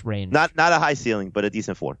 20-ish range. Not a high ceiling, but a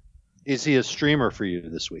decent floor. Is he a streamer for you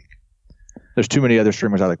this week? There's too many other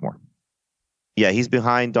streamers I like more. Yeah, he's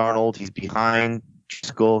behind Darnold. He's behind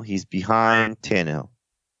Driscoll. He's behind Tannehill.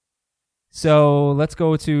 So let's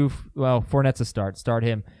go to, Fournette's a start. Start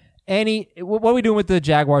him. What are we doing with the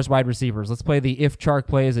Jaguars wide receivers? Let's play the if Chark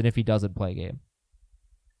plays and if he doesn't play game.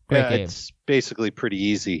 Great game. It's basically pretty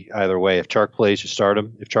easy either way. If Chark plays, you start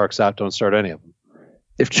him. If Chark's out, don't start any of them.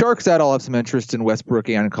 If Chark's out, I'll have some interest in Westbrook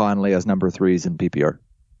and Conley as number 3s in PPR.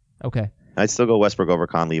 Okay. I'd still go Westbrook over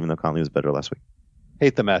Conley, even though Conley was better last week.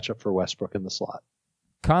 Hate the matchup for Westbrook in the slot.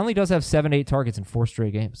 Conley does have 7 to 8 targets in 4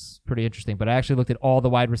 straight games. Pretty interesting. But I actually looked at all the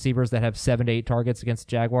wide receivers that have 7 to 8 targets against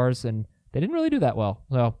the Jaguars, and they didn't really do that well.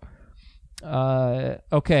 So,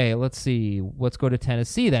 okay, let's see. Let's go to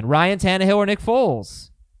Tennessee then. Ryan Tannehill or Nick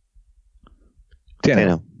Foles?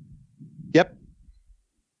 Tannehill. Yep.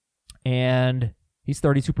 And he's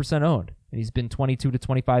 32% owned. And he's been 22 to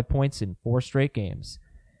 25 points in 4 straight games.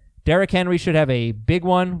 Derrick Henry should have a big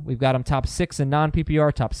one. We've got him top 6 in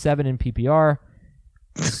non-PPR, top 7 in PPR.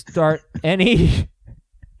 Start any...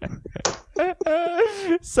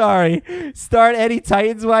 Start any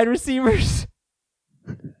Titans wide receivers.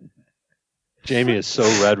 Jamie is so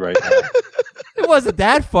red right now. It wasn't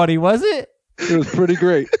that funny, was it? It was pretty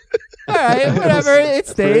great. All right, whatever. It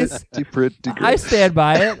stays. Pretty great. I stand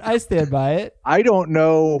by it. I don't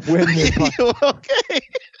know when the Okay.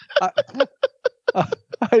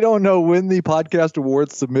 I don't know when the podcast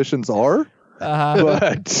awards submissions are,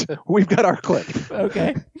 but we've got our clip.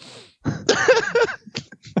 Okay.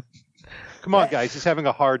 Come on, guys. He's having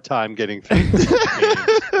a hard time getting through this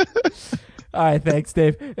game. All right, thanks,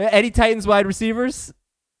 Dave. Any Titans wide receivers?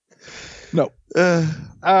 No,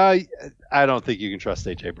 I don't think you can trust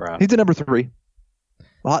A.J. Brown. he's a number 3.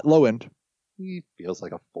 Hot low end. He feels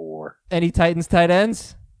like a 4. Any Titans tight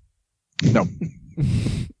ends? No.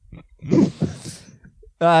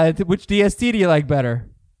 Which DST do you like better?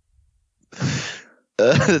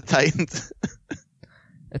 The Titans.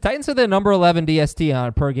 The Titans are the number 11 DST on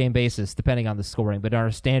a per game basis, depending on the scoring, but on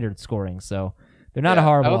a standard scoring. So They're not a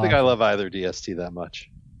horrible I don't think I offense. love either DST that much.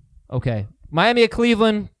 Okay. Miami at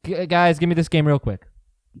Cleveland. Guys, give me this game real quick.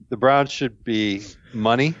 The Browns should be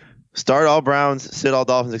money. Start all Browns, sit all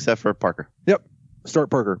Dolphins except for Parker. Yep. Start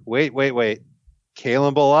Parker. Wait.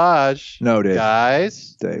 Kalen Balaj. No, Dave.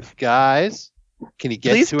 Guys. Can he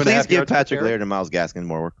get Please 2.5 give yards per Patrick carry? Laird and Myles Gaskin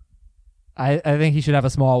more work. I think he should have a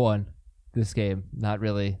small one this game. Not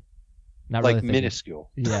really thinking. Minuscule.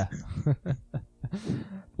 Yeah.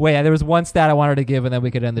 Wait, there was one stat I wanted to give, and then we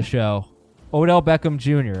could end the show. Odell Beckham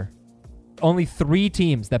Jr. Only 3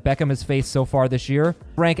 teams that Beckham has faced so far this year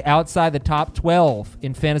rank outside the top 12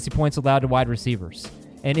 in fantasy points allowed to wide receivers.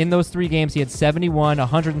 And in those 3 games, he had 71,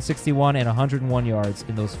 161, and 101 yards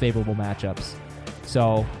in those favorable matchups.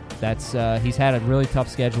 So that's he's had a really tough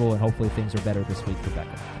schedule, and hopefully things are better this week for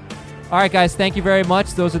Beckham. All right, guys, thank you very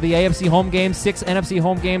much. Those are the AFC home games, 6 NFC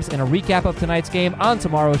home games, and a recap of tonight's game on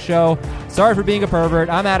tomorrow's show. Sorry for being a pervert.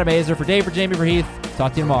 I'm Adam Azer. For Dave, for Jamie, for Heath.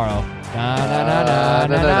 Talk to you tomorrow.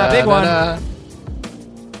 Big one.